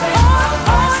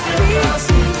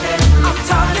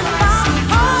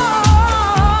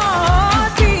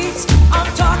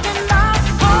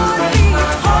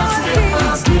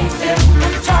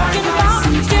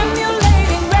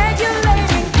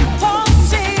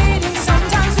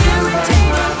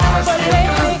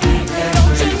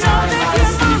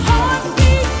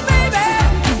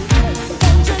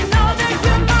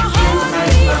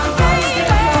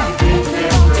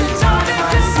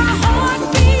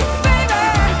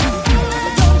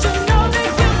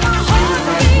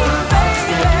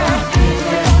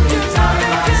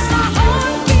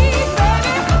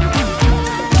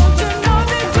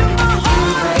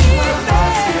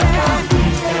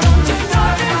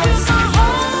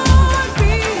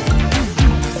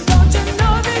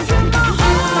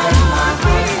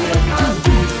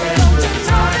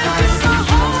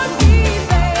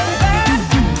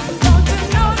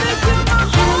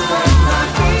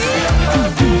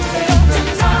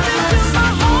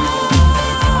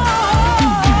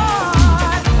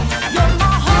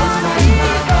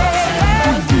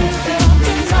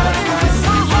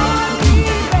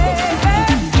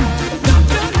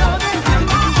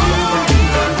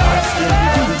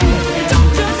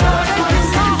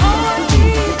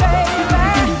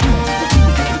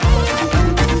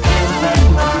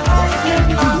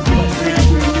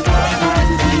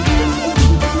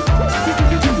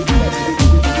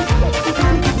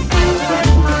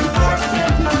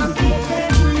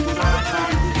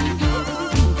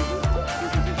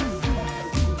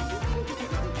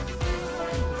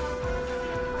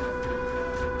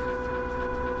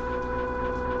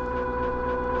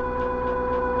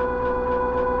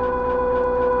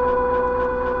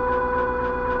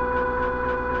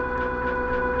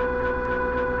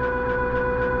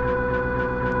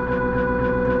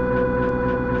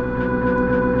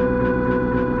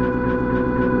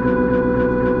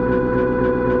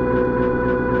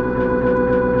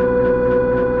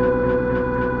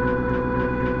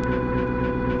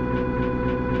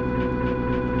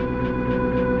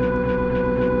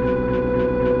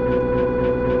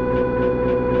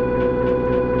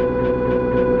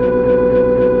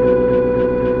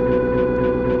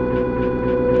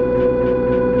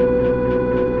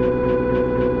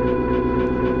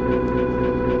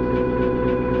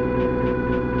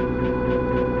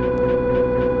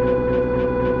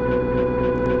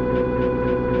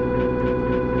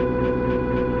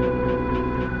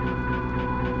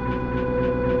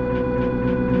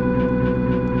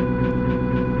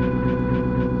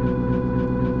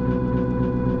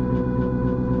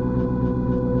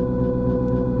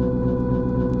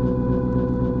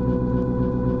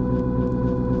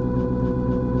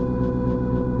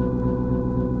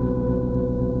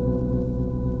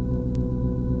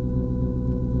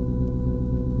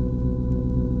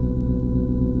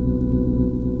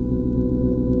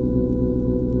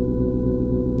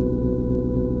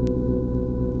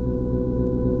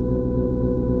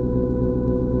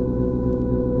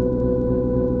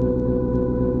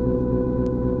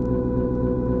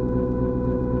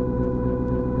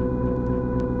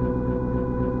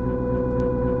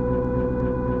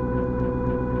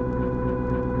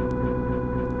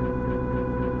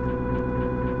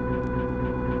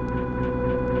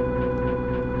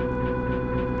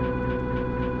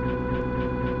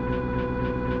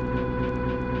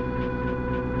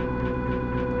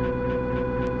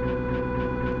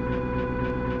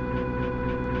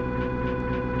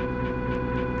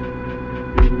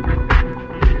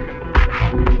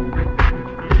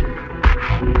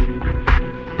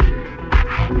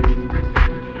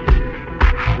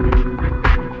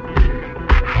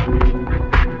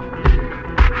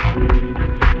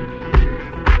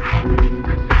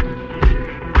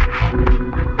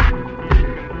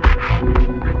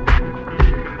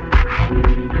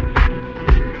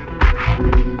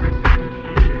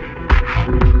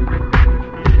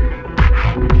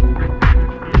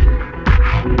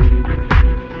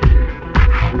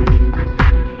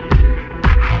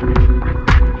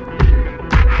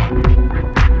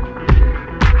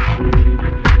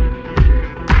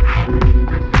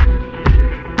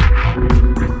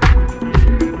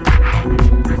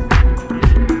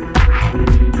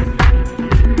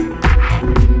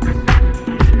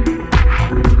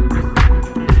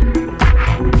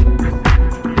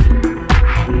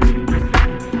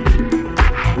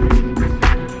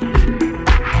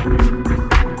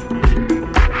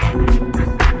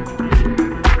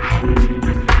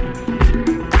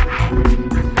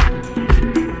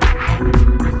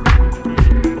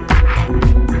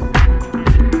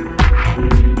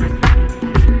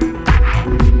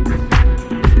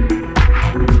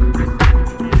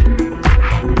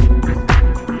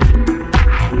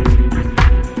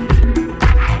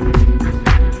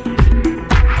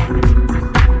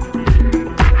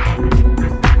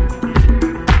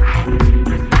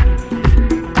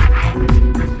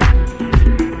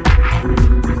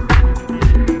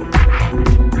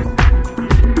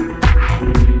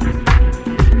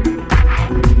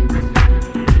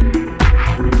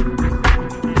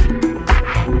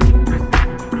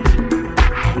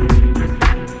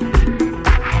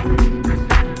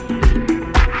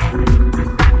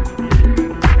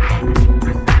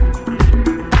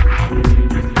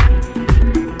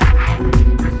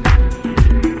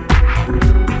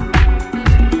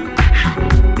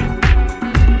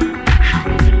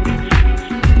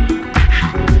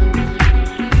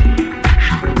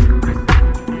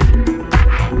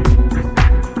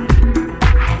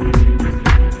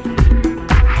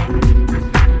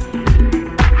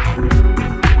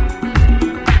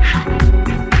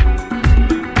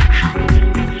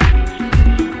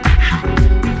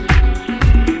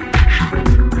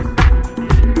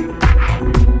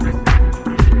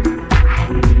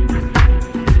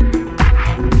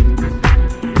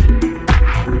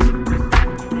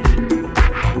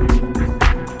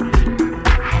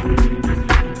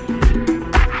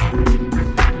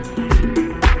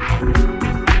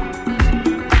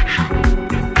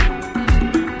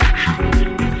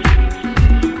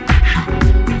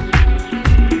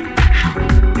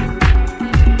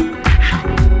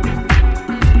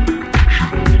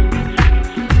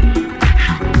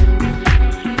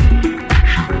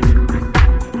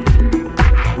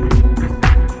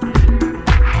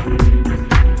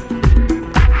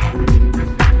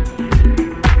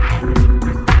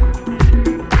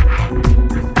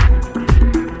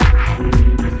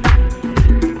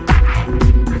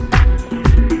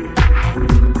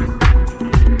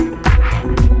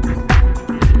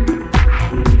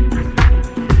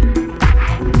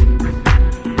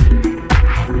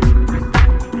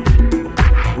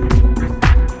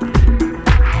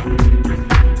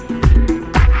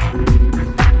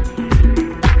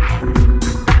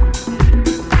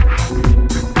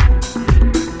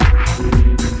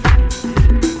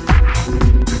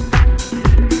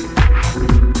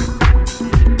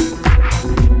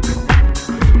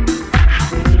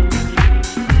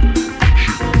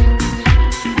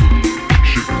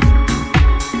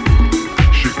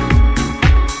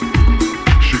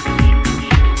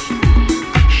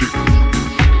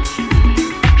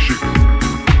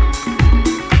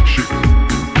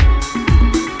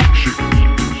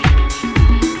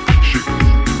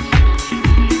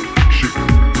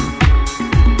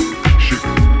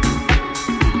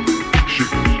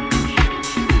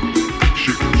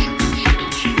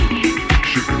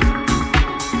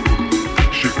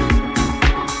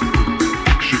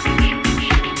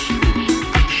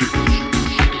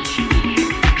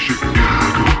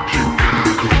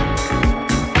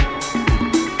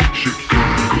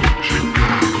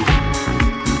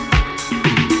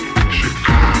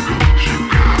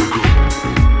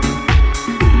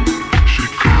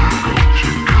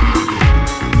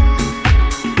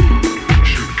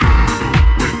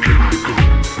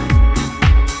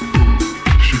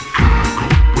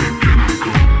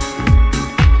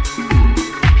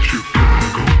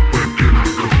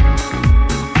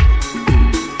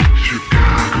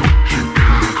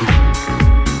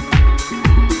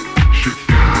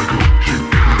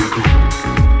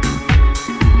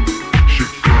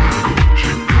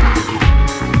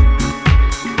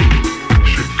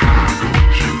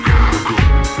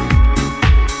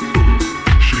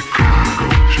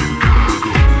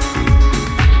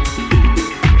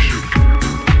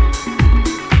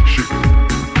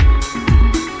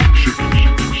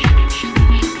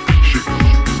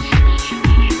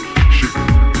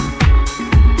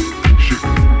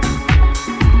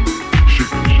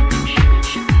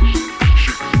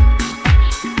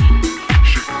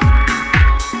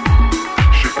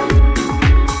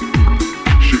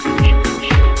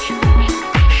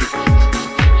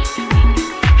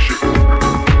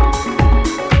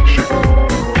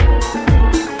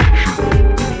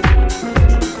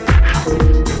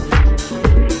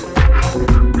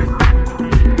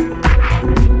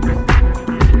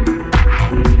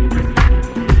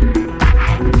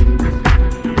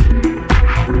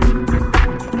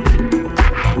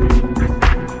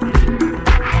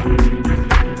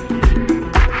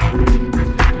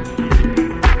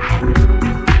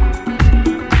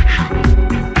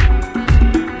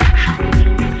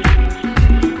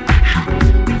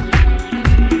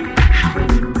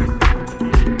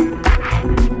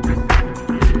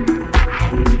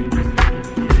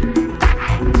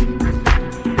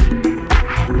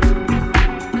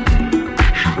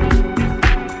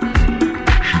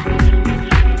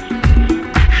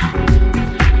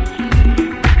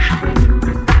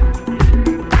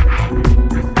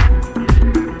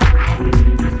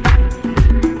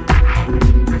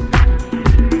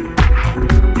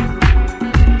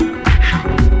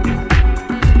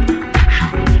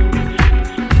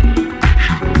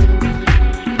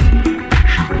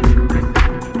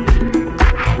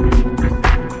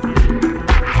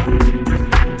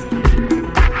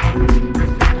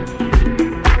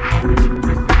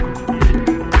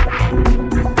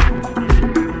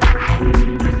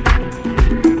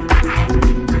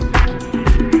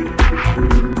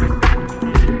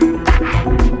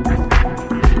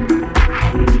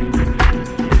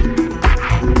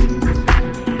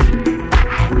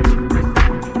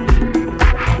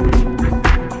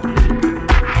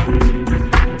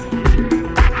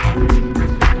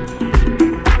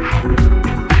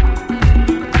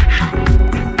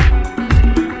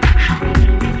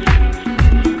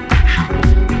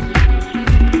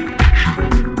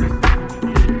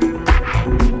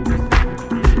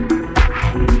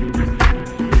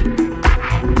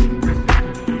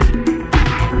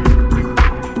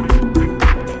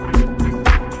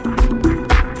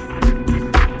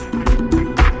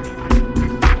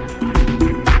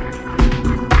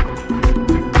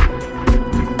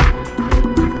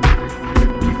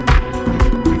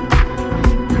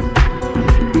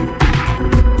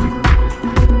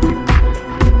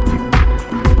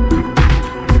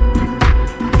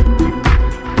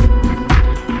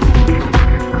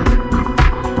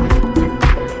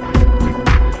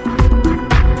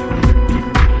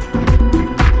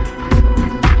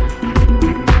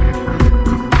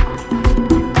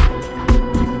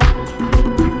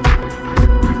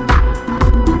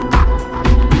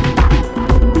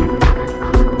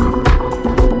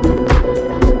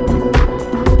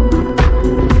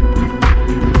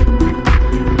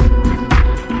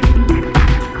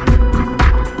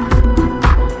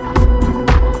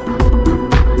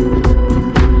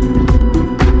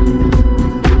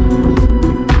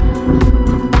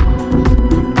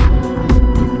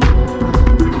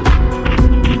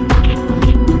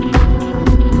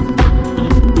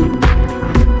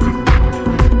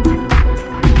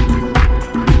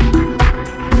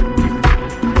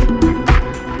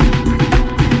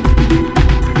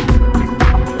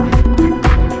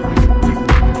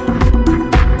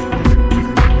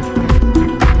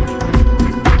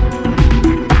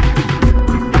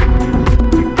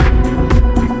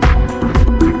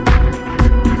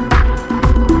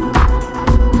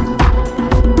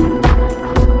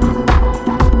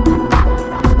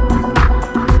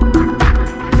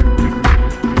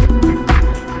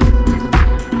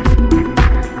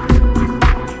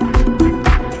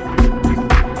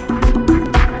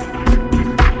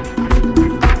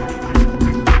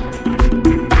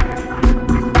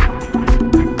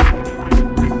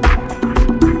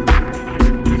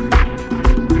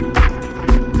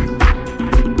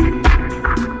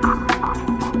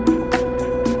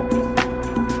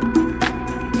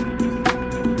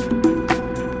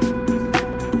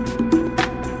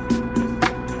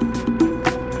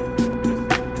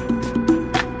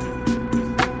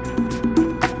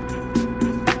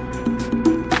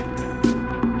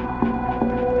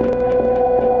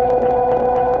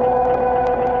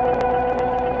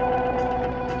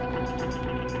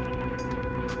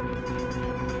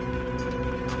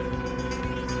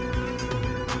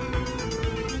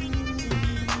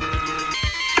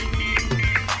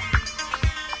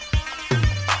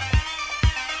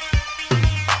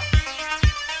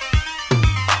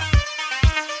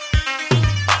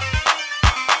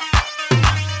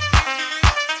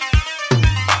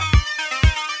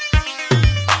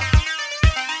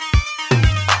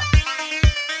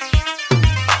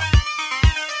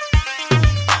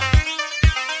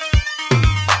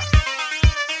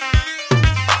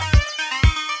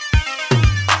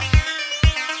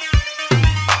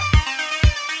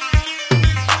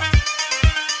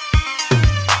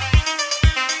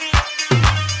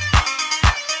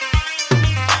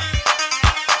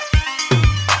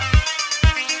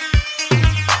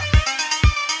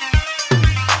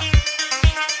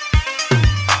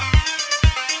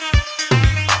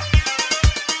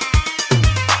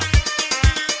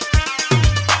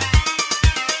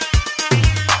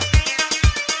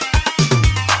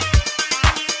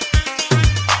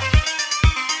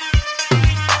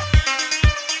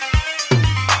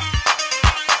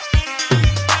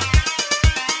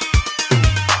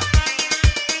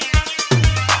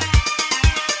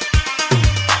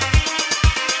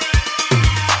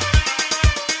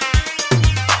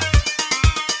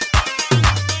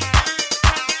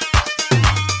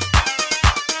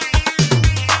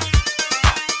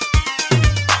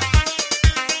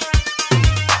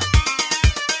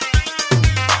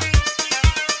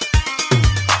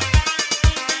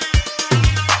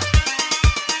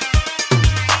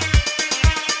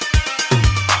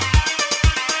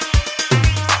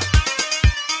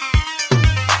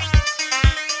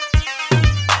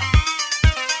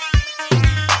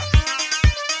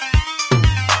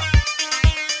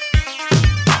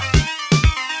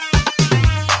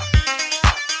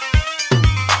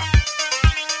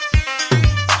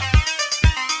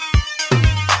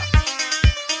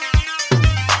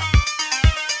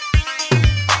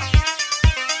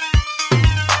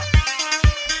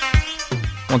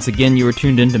Once again, you are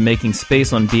tuned in to Making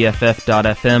Space on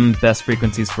BFF.FM, best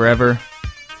frequencies forever.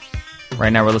 Right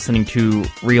now we're listening to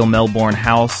Real Melbourne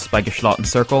House by Geschlotten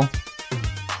Circle.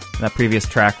 And that previous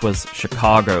track was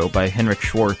Chicago by Henrik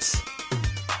Schwartz,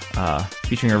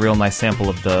 featuring a real nice sample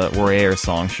of the Roy Ayers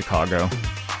song, Chicago.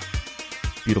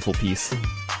 Beautiful piece.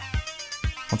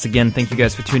 Once again, thank you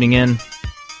guys for tuning in.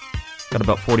 Got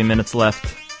about 40 minutes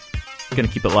left. Gonna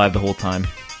keep it live the whole time.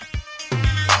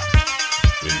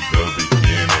 In the beginning,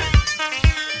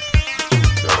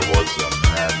 there was a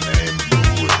man named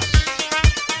Louis.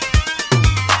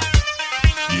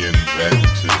 He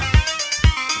invented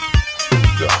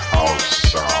the house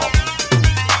sound.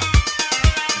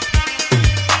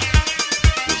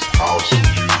 This house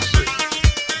music,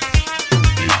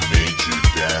 it made you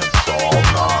dance all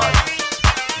night.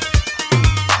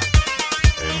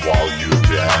 And while you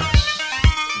danced,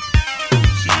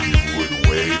 he would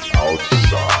wait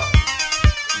outside.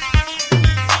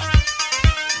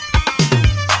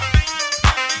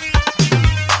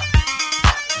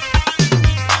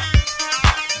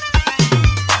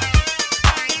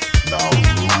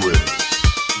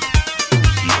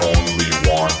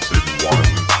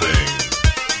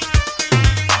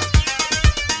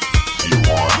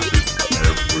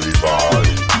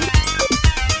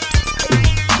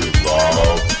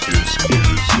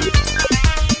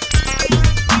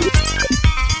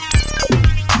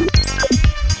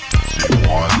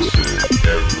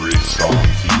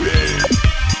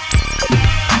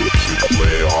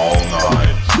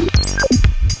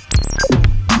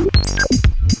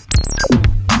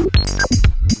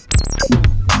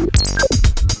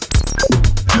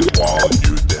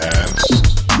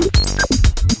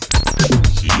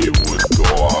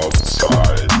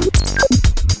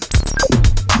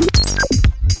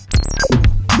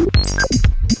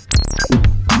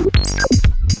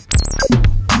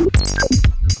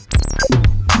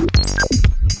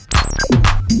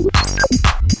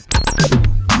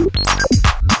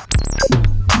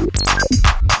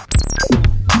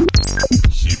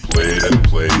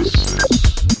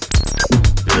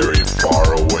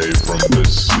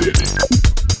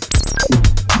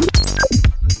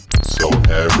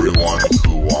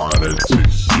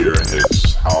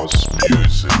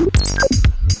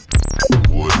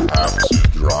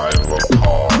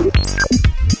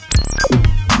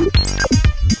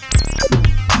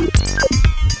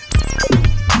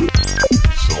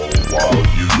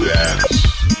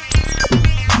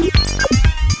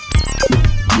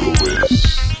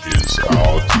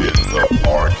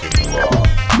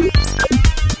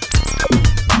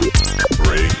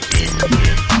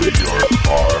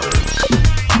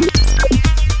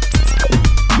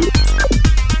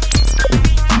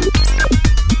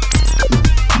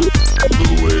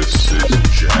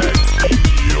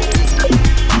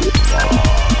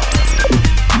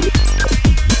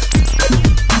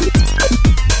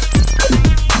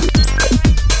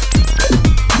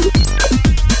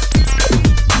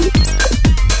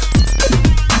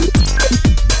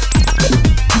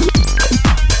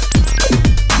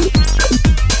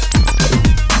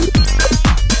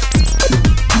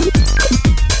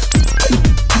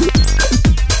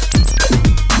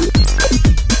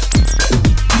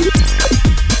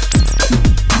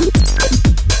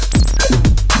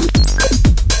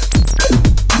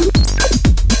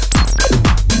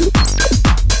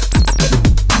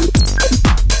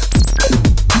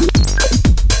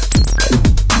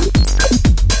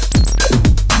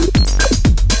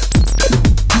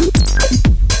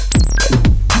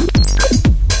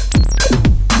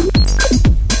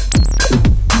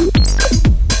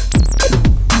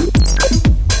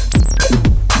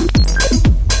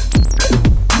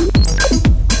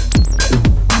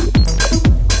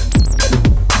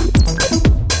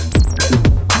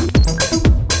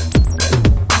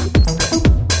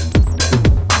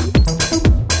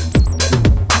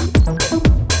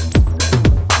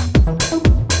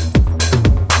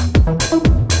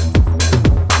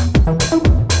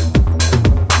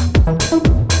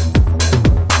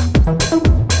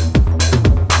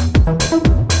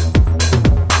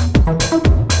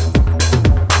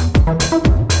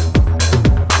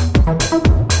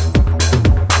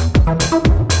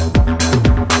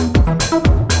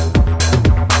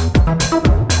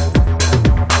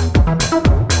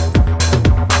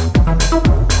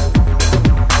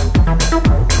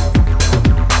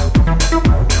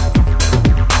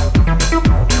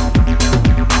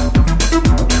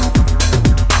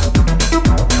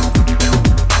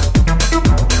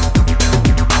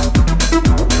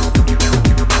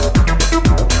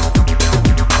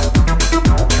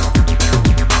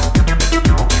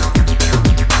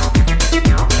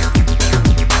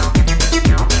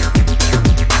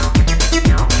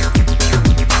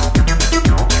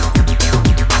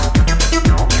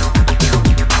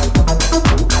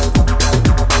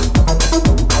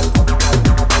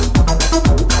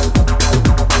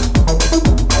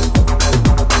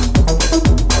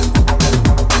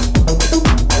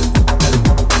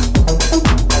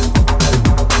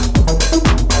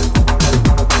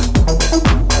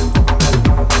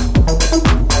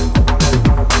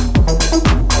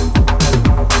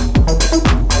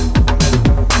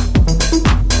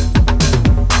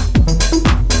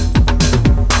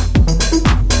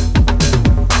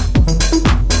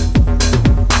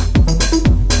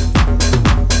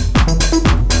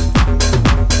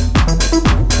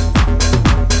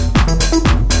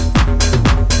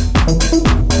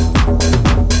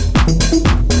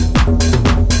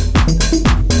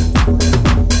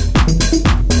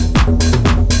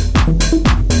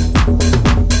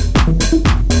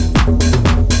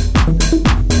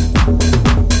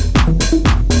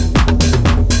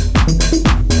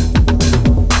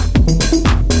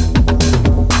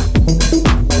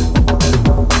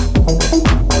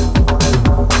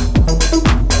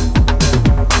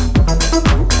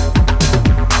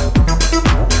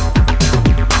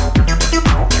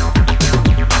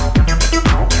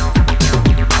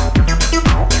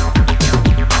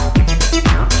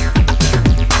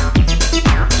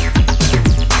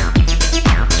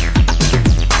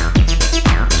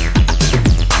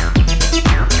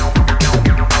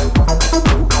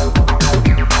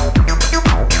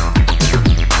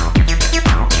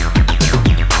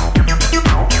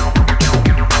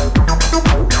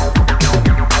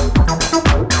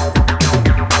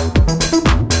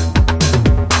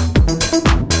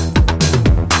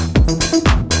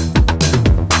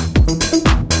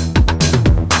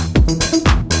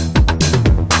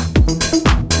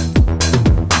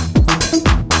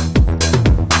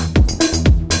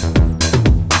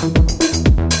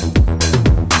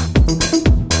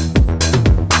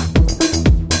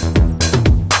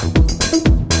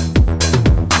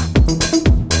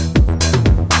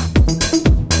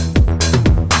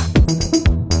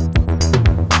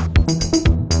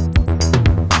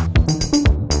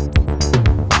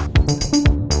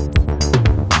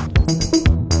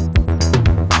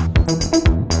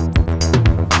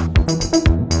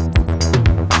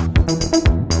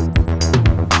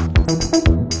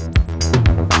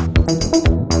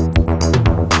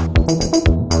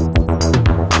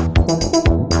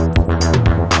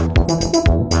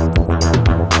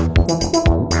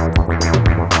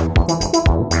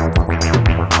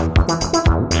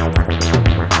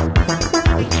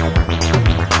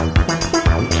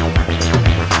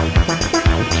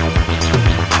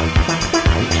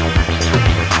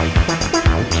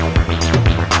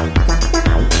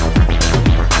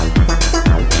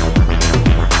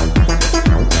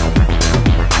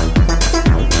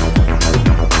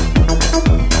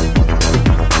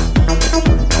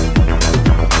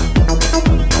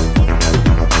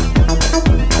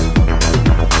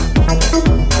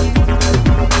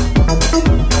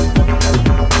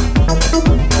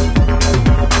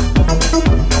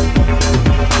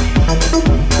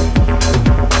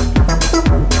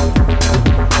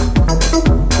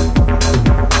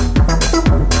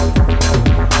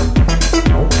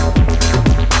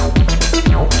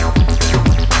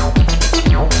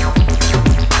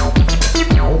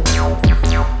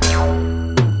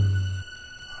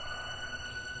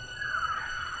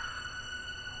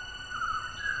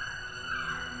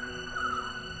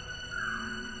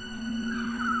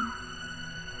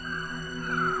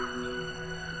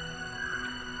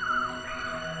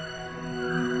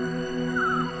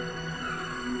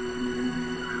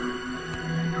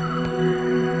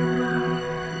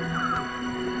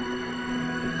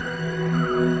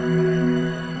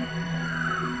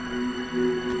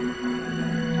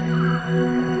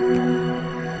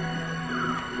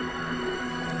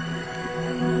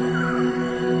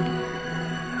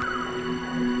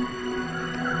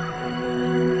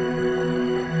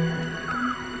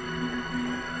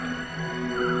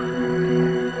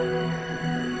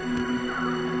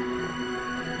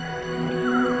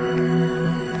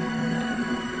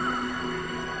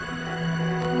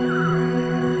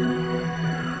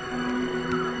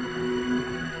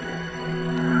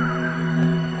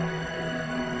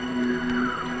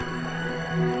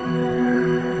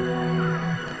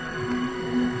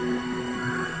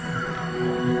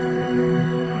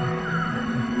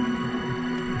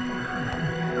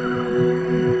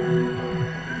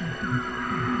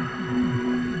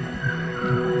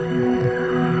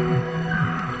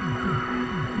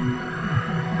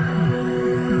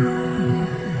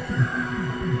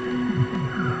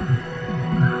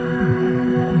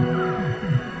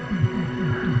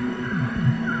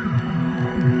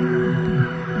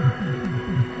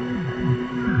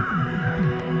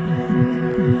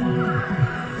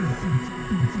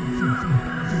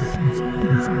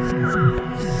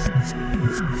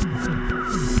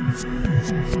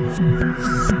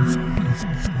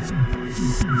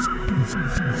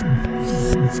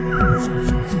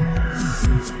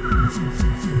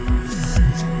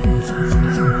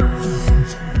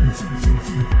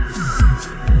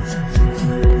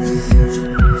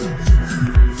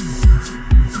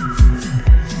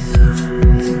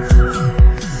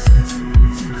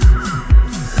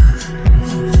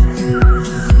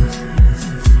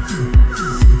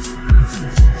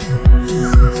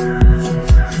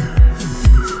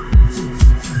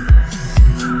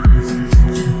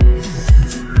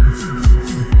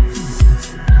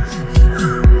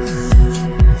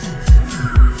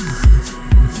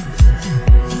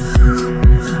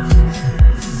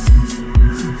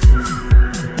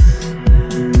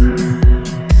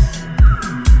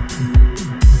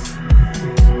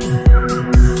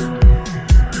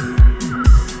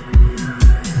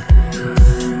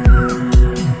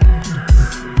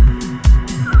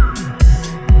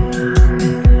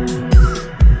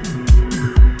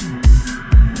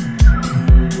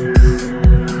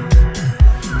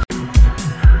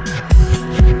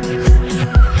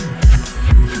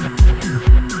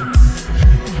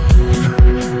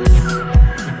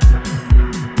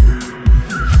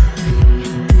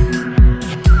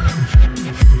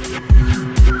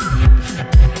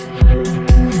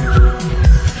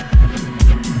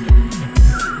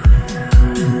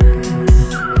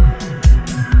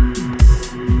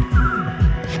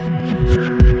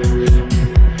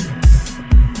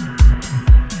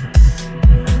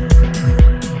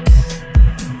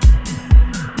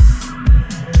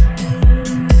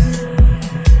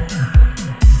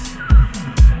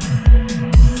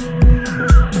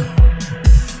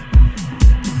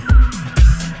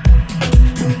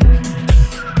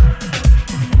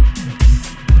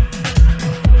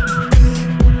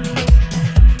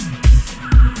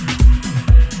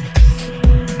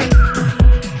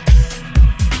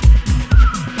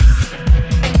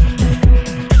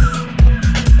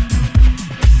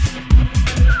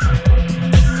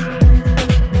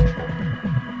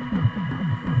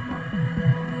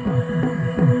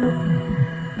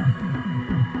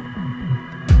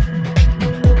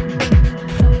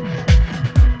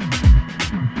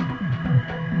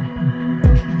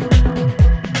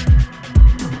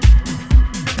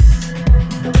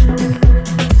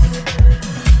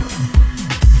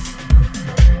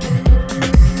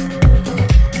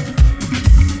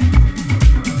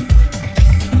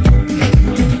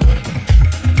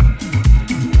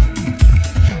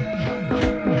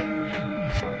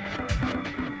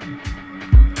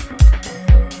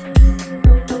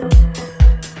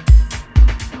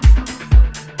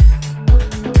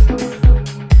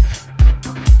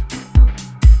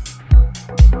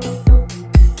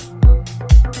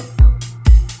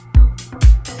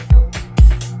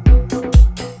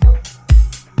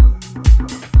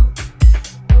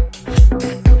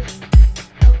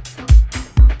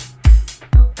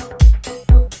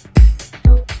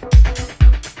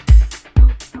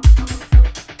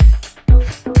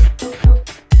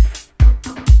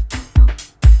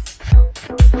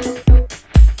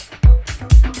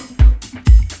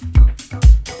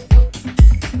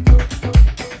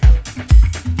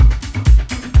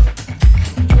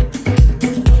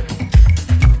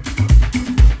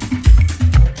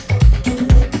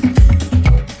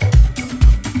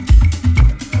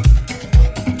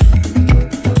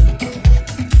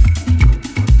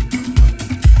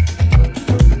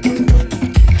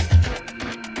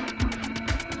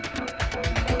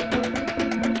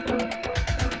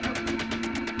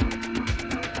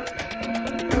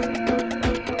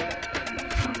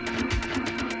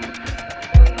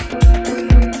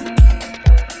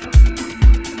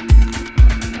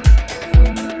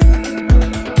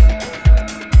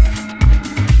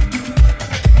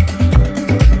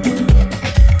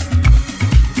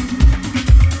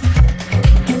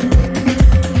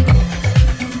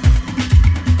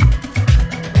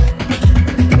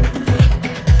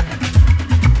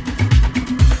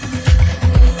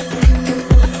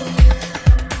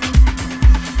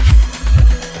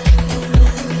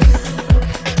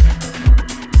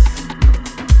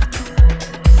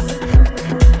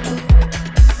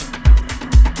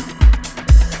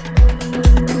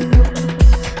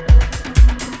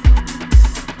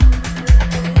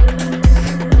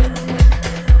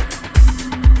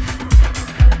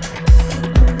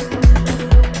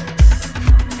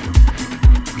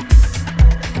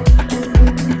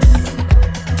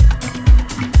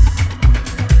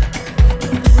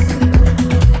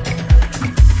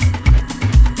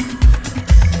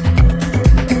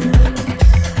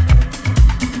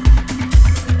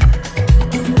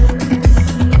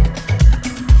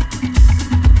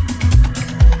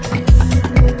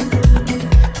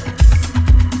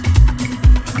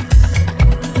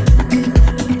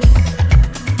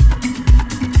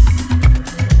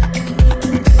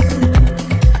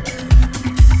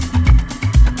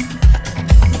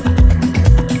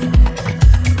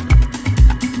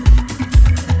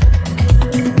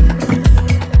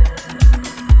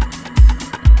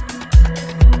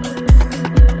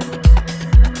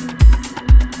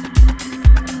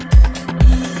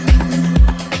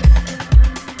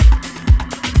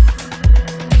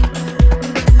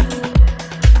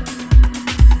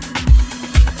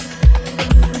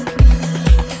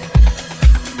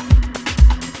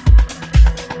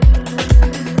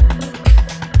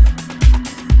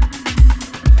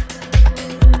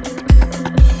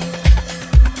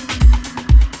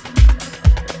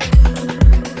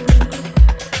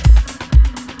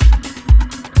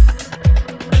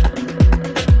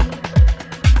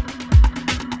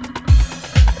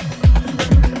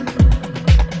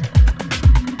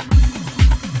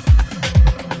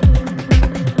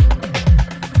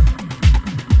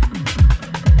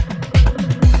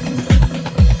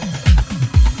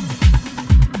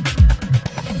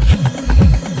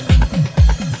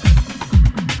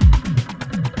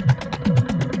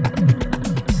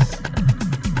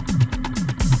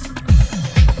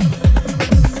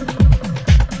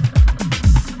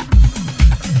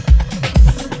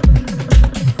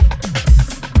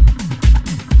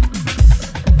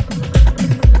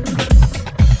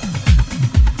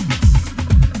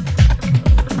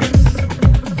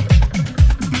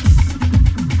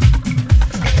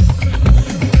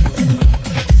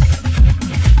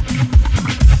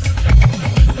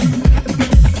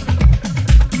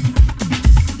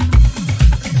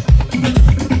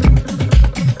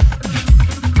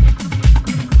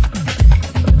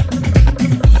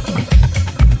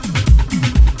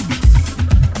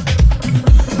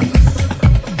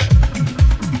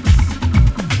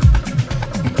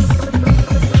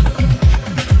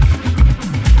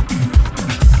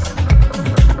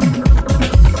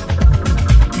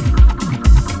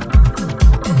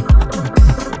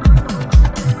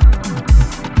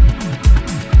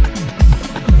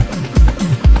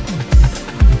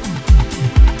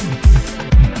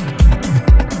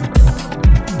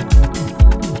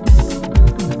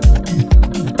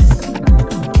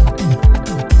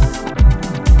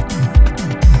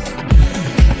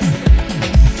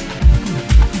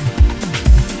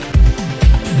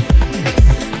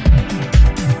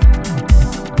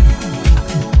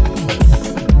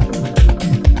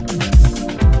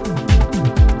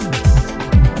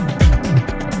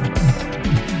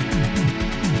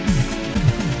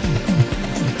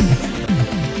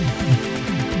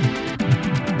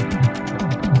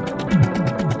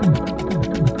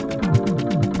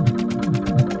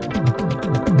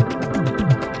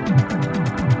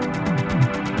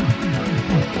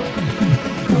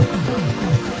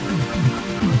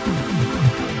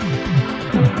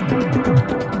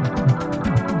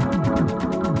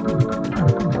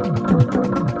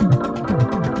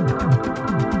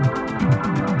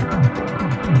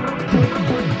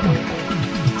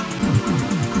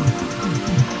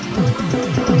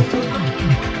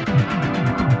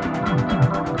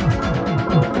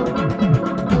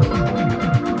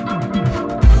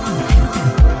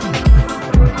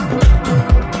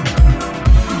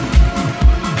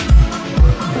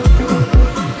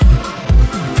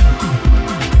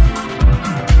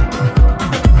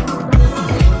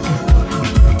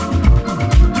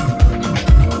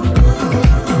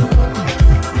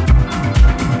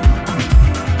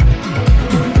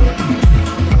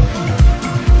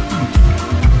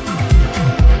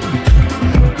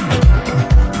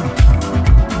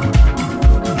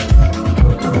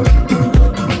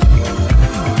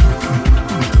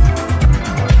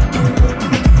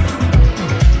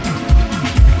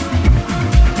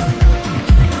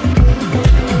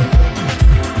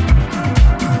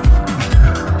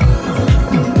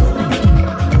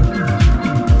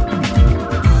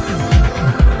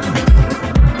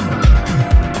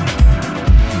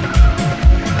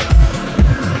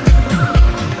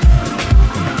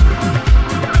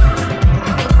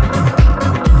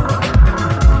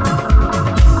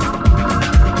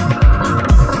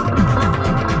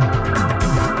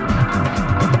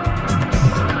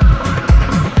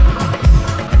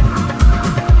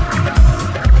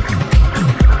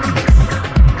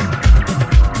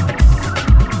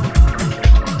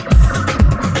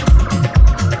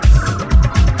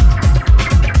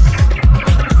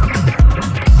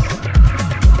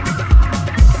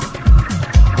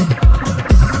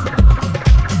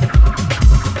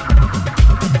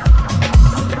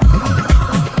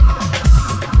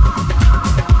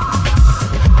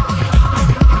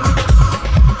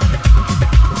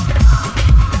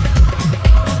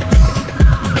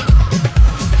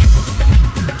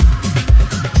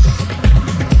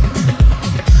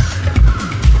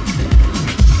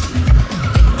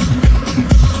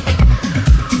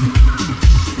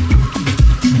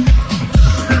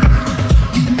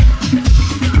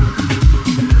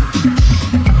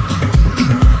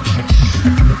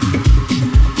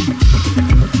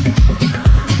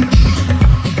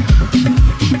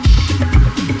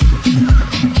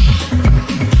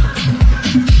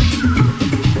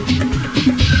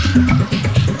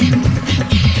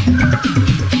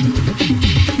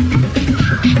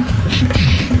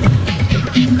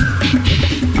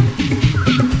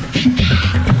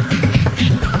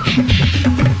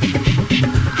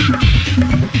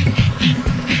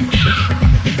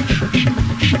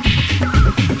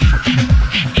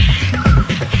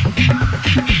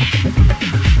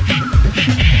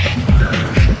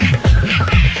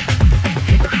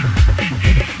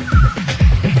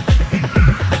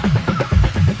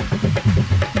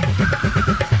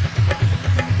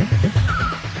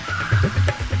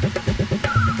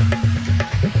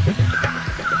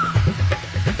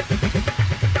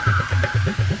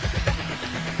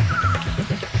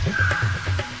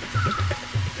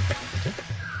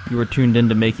 are tuned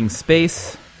into Making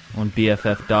Space on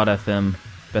BFF.FM,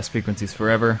 Best Frequencies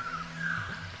Forever.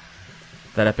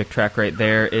 That epic track right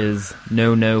there is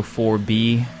No No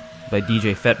 4B by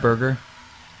DJ Fetburger.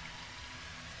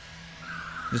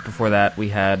 Just before that, we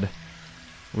had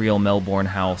Real Melbourne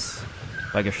House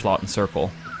by Geschlotten Circle.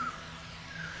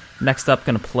 Next up,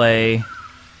 gonna play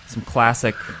some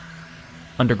classic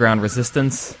underground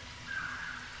resistance.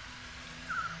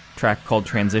 Track called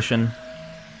Transition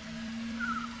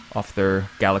off their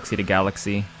Galaxy to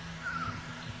Galaxy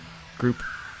group.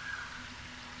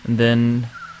 And then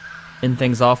end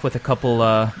things off with a couple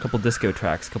disco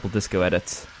tracks, couple disco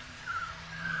edits.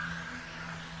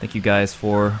 Thank you guys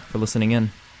for listening in.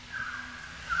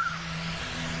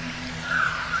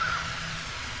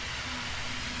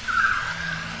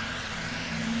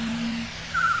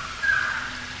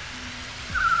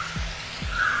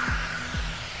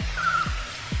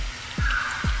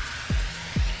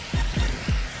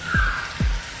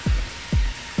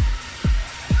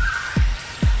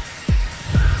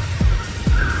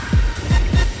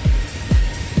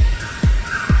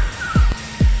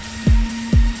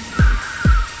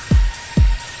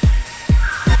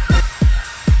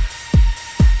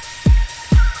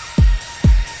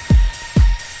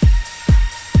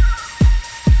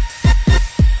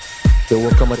 There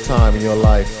will come a time in your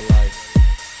life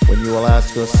when you will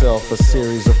ask yourself a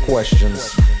series of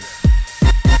questions.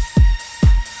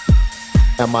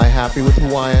 Am I happy with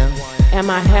who I am? Am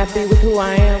I happy with who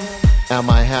I am? Am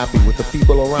I happy with the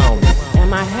people around me?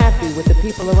 Am I happy with the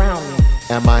people around me?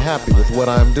 Am I happy with what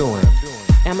I'm doing?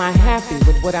 Am I happy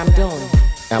with what I'm doing?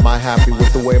 Am I happy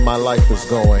with the way my life is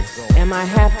going? Am I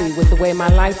happy with the way my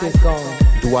life is going?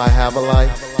 Do I have a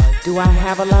life? Do I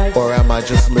have a life? Or am I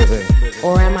just living?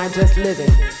 Or am I just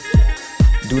living?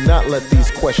 Do not let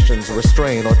these questions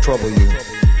restrain or trouble you.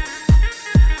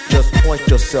 Just point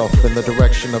yourself in the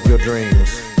direction of your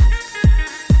dreams.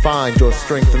 Find your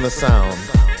strength in the sound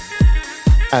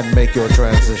and make your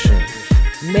transition.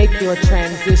 Make your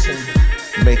transition.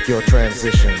 Make your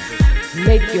transition.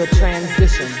 Make your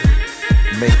transition.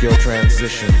 Make your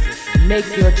transition.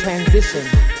 Make your transition.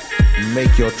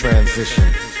 Make your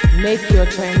transition. Make your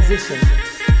transition.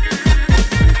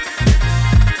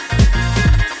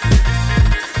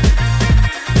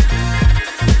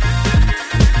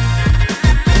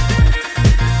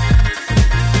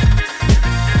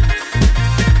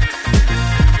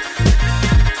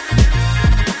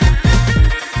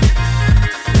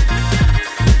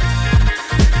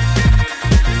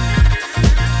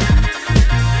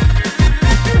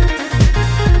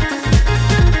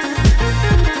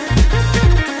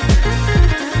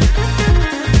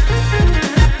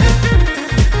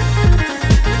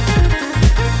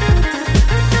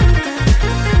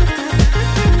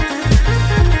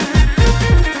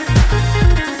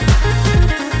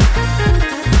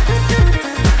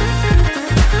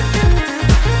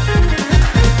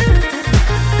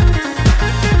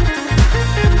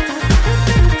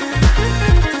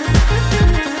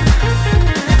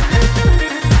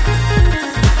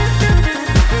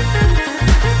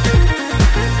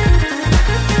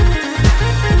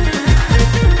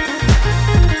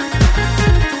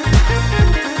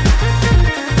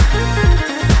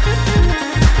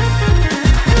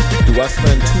 I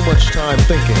spend too much time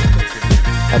thinking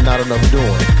and not enough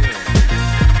doing?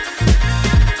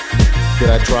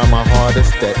 Did I try my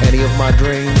hardest at any of my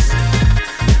dreams?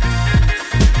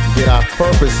 Did I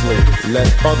purposely let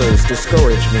others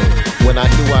discourage me when I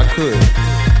knew I could?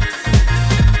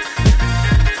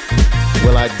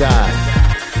 Will I die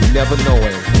never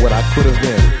knowing what I could have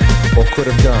been or could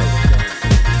have done?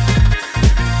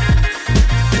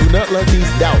 Do not let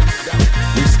these doubts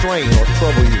restrain or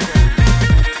trouble you.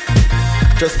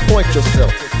 Just point yourself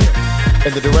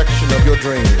in the direction of your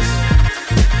dreams.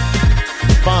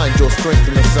 Find your strength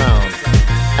in the sound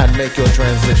and make your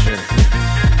transition.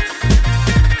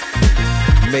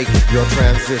 Make your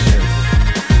transition.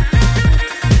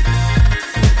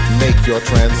 Make your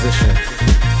transition.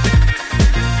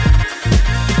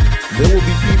 There will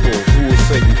be people who will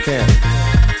say you can't,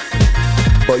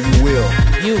 but you will.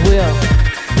 You will.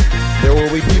 There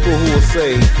will be people who will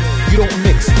say you don't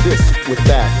mix this with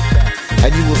that. And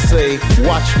you will say,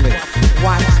 watch me.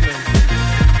 Watch me.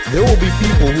 There will be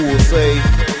people who will say,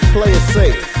 play it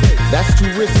safe. That's too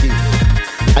risky.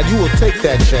 And you will take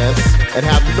that chance and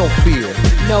have no fear.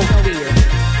 No fear.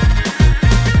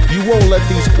 You won't let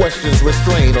these questions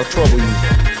restrain or trouble you.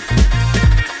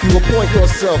 You will point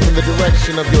yourself in the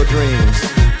direction of your dreams.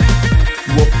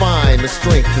 You will find the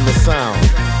strength in the sound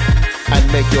and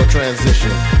make your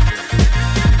transition.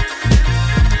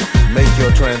 Make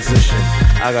your transition.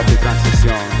 Haga tu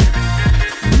transición.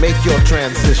 Make your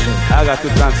transition. Haga tu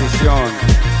transición.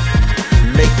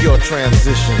 Make your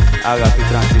transition. Haga tu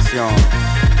transición.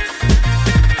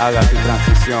 Haga tu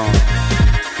transición.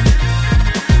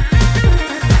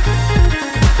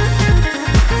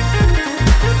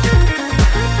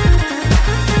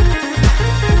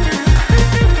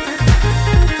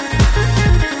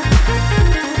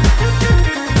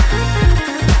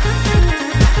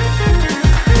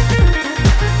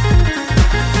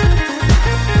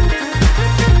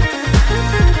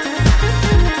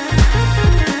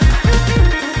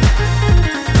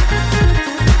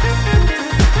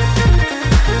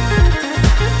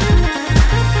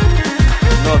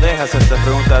 No dejes estas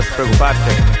preguntas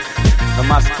preocuparte.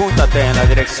 Nomás púntate en la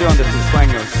dirección de tus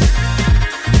sueños.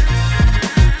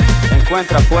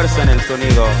 Encuentra fuerza en el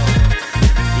sonido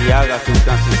y haga tu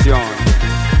transición.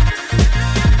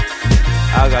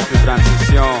 Haga tu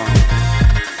transición.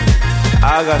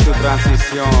 Haga tu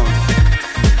transición.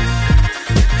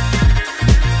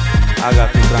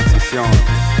 Haga tu transición.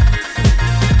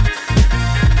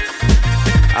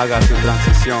 Haga tu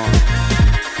transición.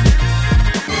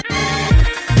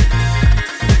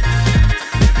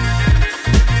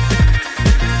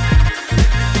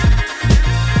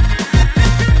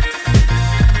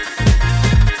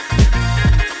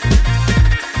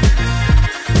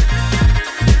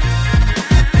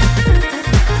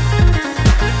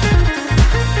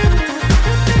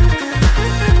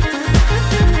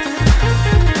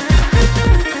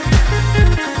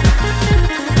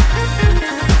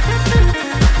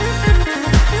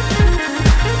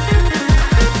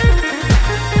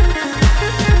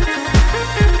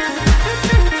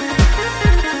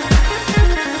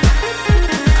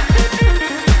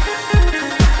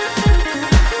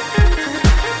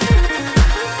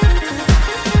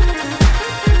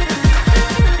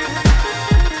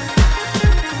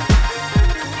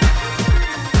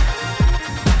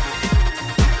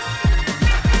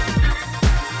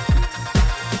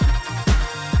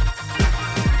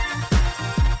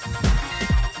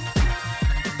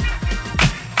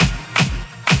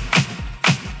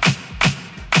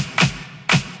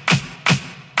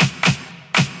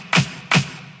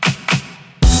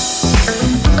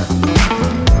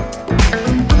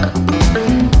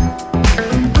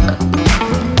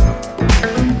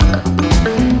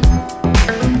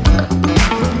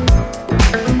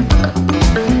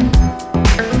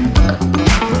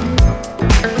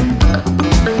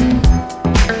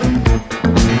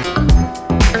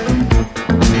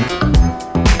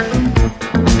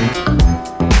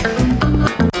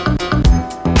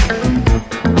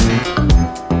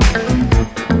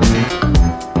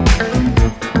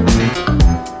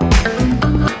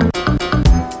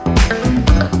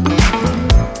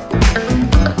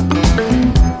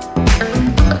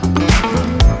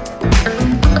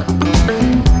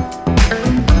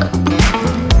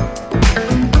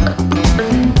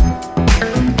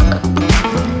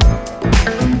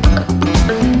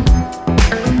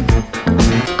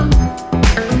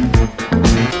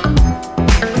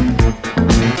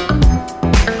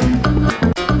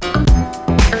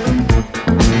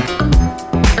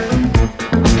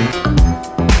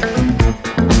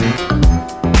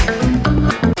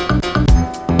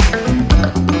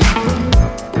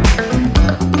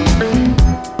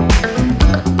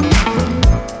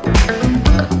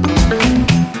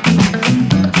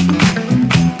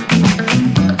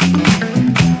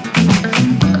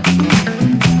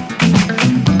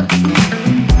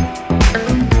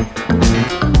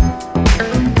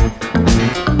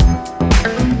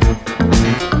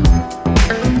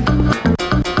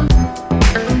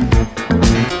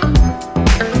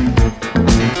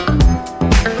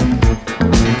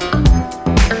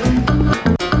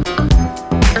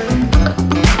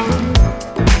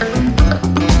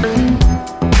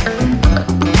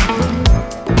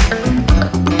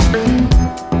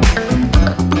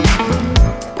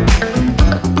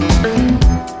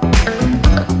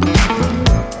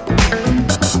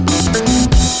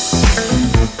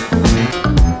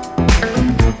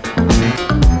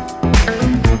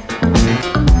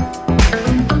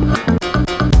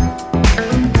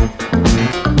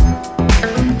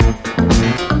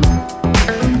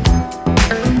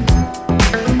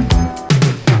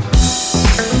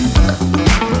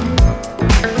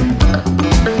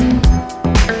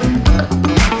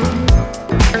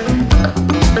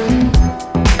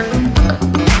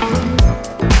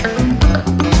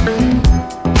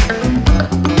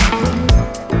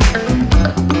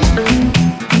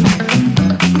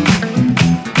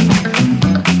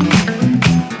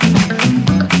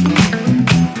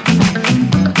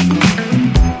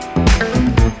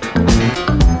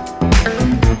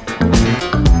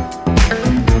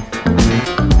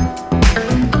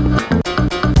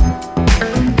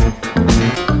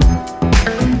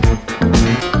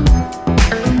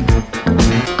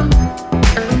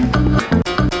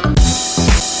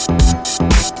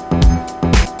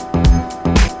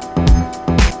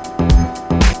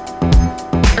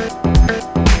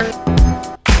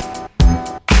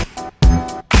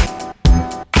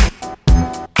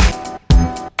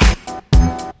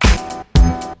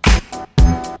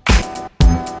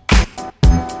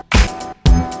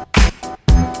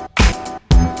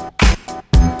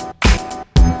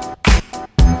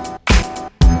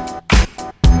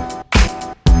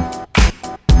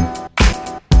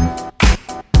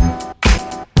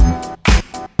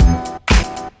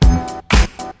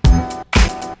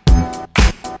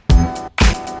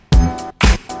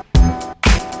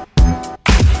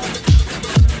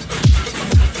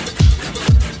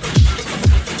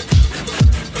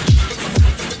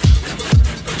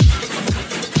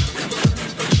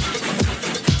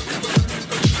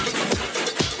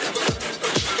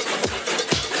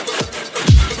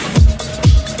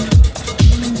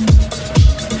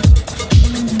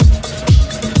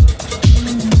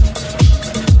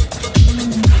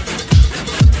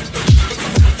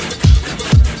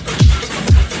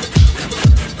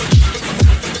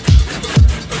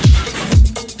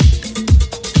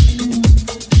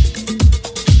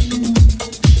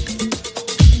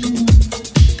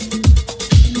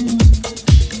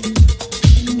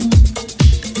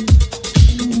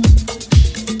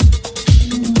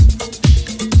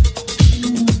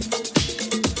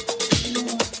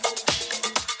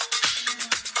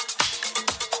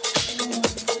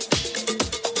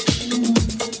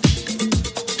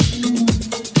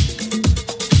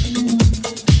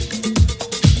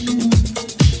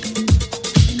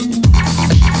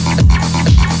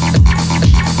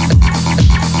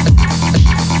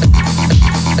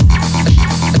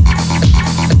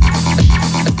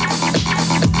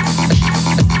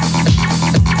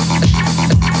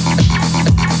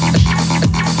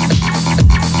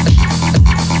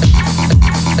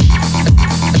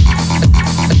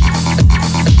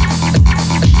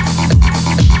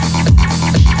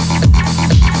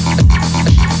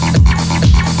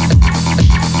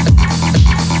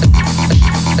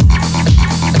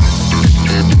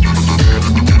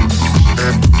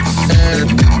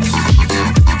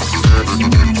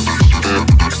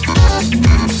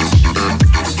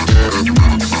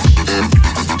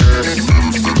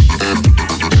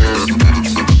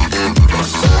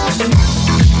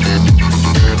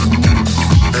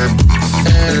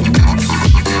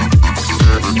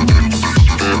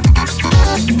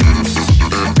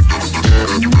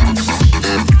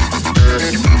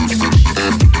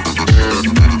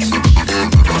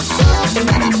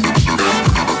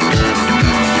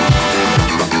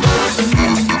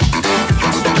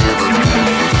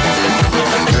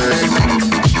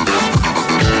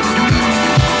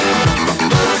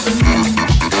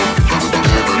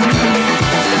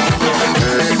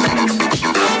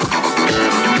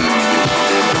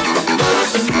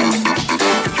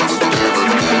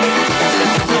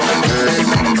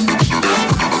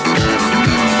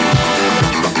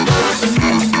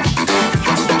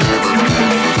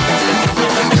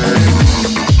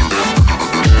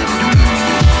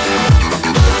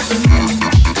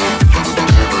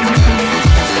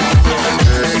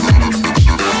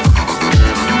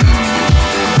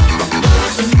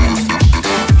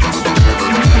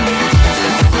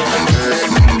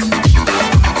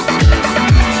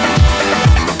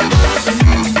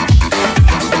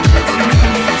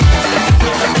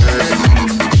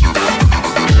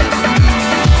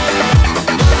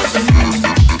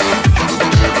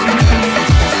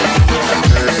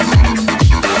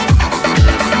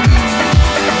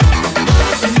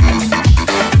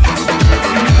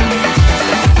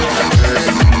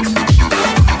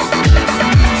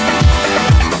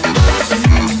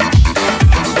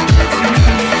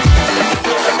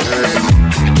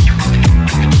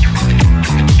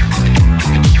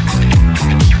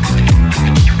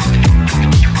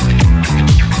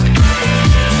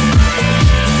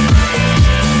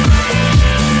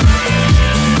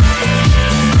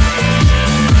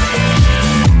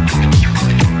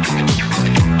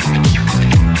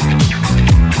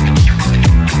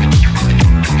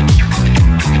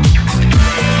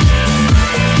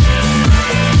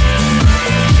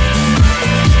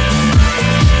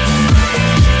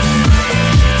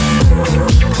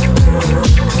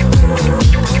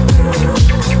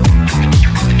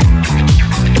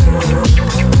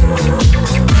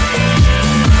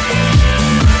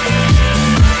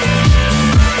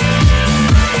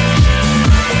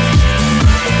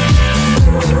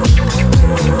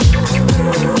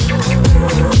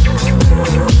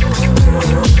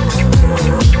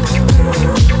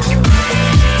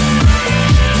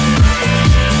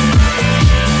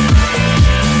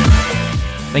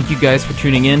 Thank you guys for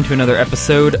tuning in to another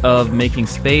episode of Making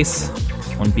Space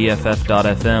on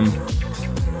BFF.FM.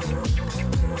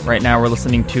 Right now we're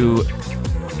listening to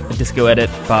a disco edit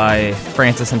by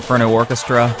Francis Inferno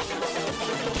Orchestra,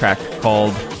 a track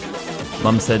called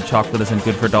Mum Said Chocolate Isn't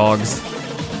Good for Dogs.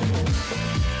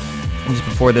 And just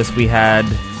before this we had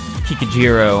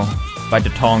Kikijiro by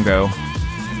Datongo,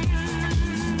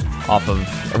 off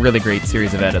of a really great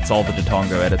series of edits. All the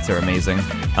Datongo edits are amazing.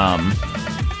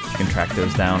 You can track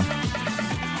those down.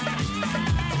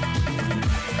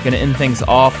 Gonna end things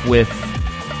off with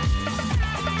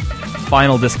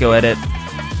final disco edit,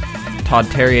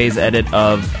 Todd Terrier's edit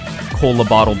of Cola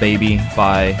Bottle Baby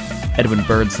by Edwin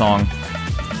Birdsong,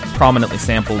 prominently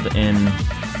sampled in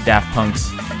Daft Punk's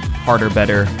Harder,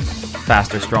 Better,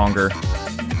 Faster, Stronger.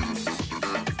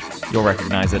 You'll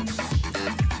recognize it.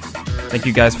 Thank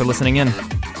you guys for listening in.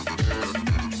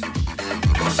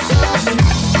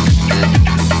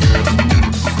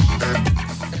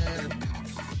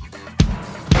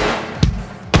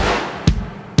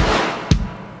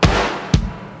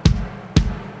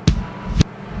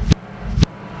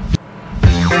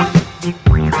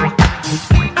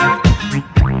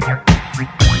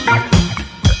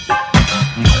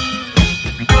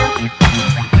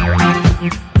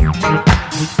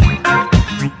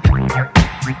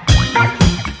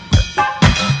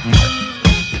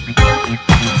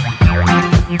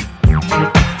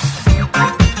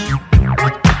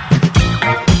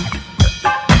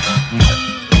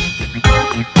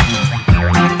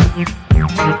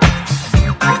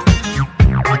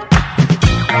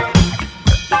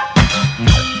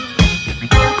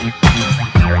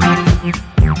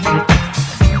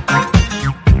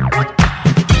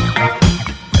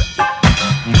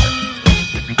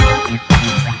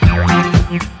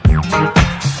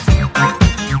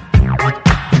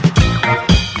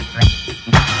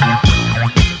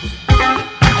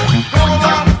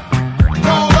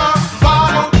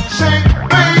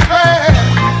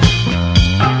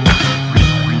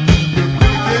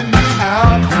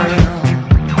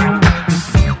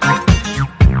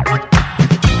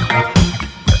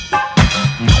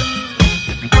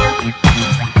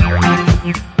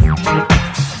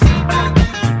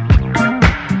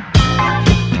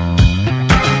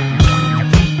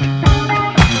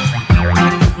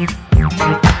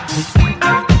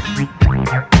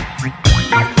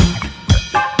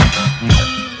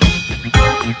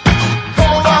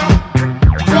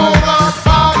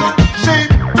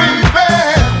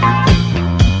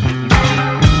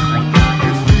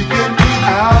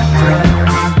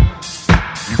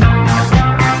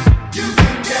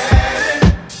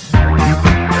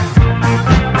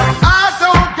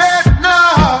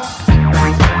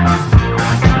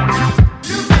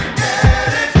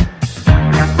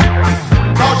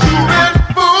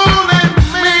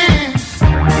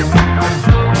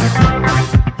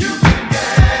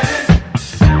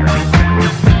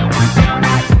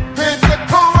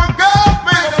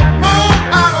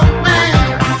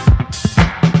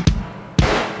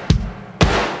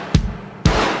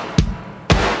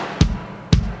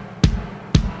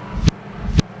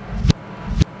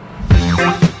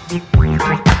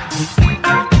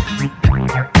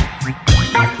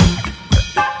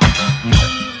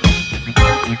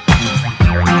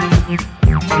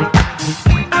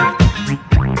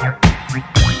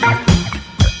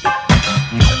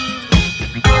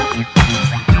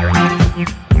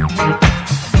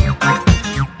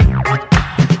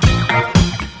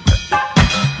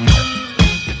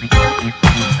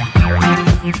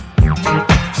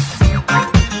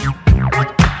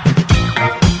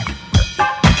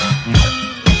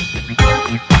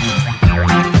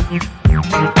 You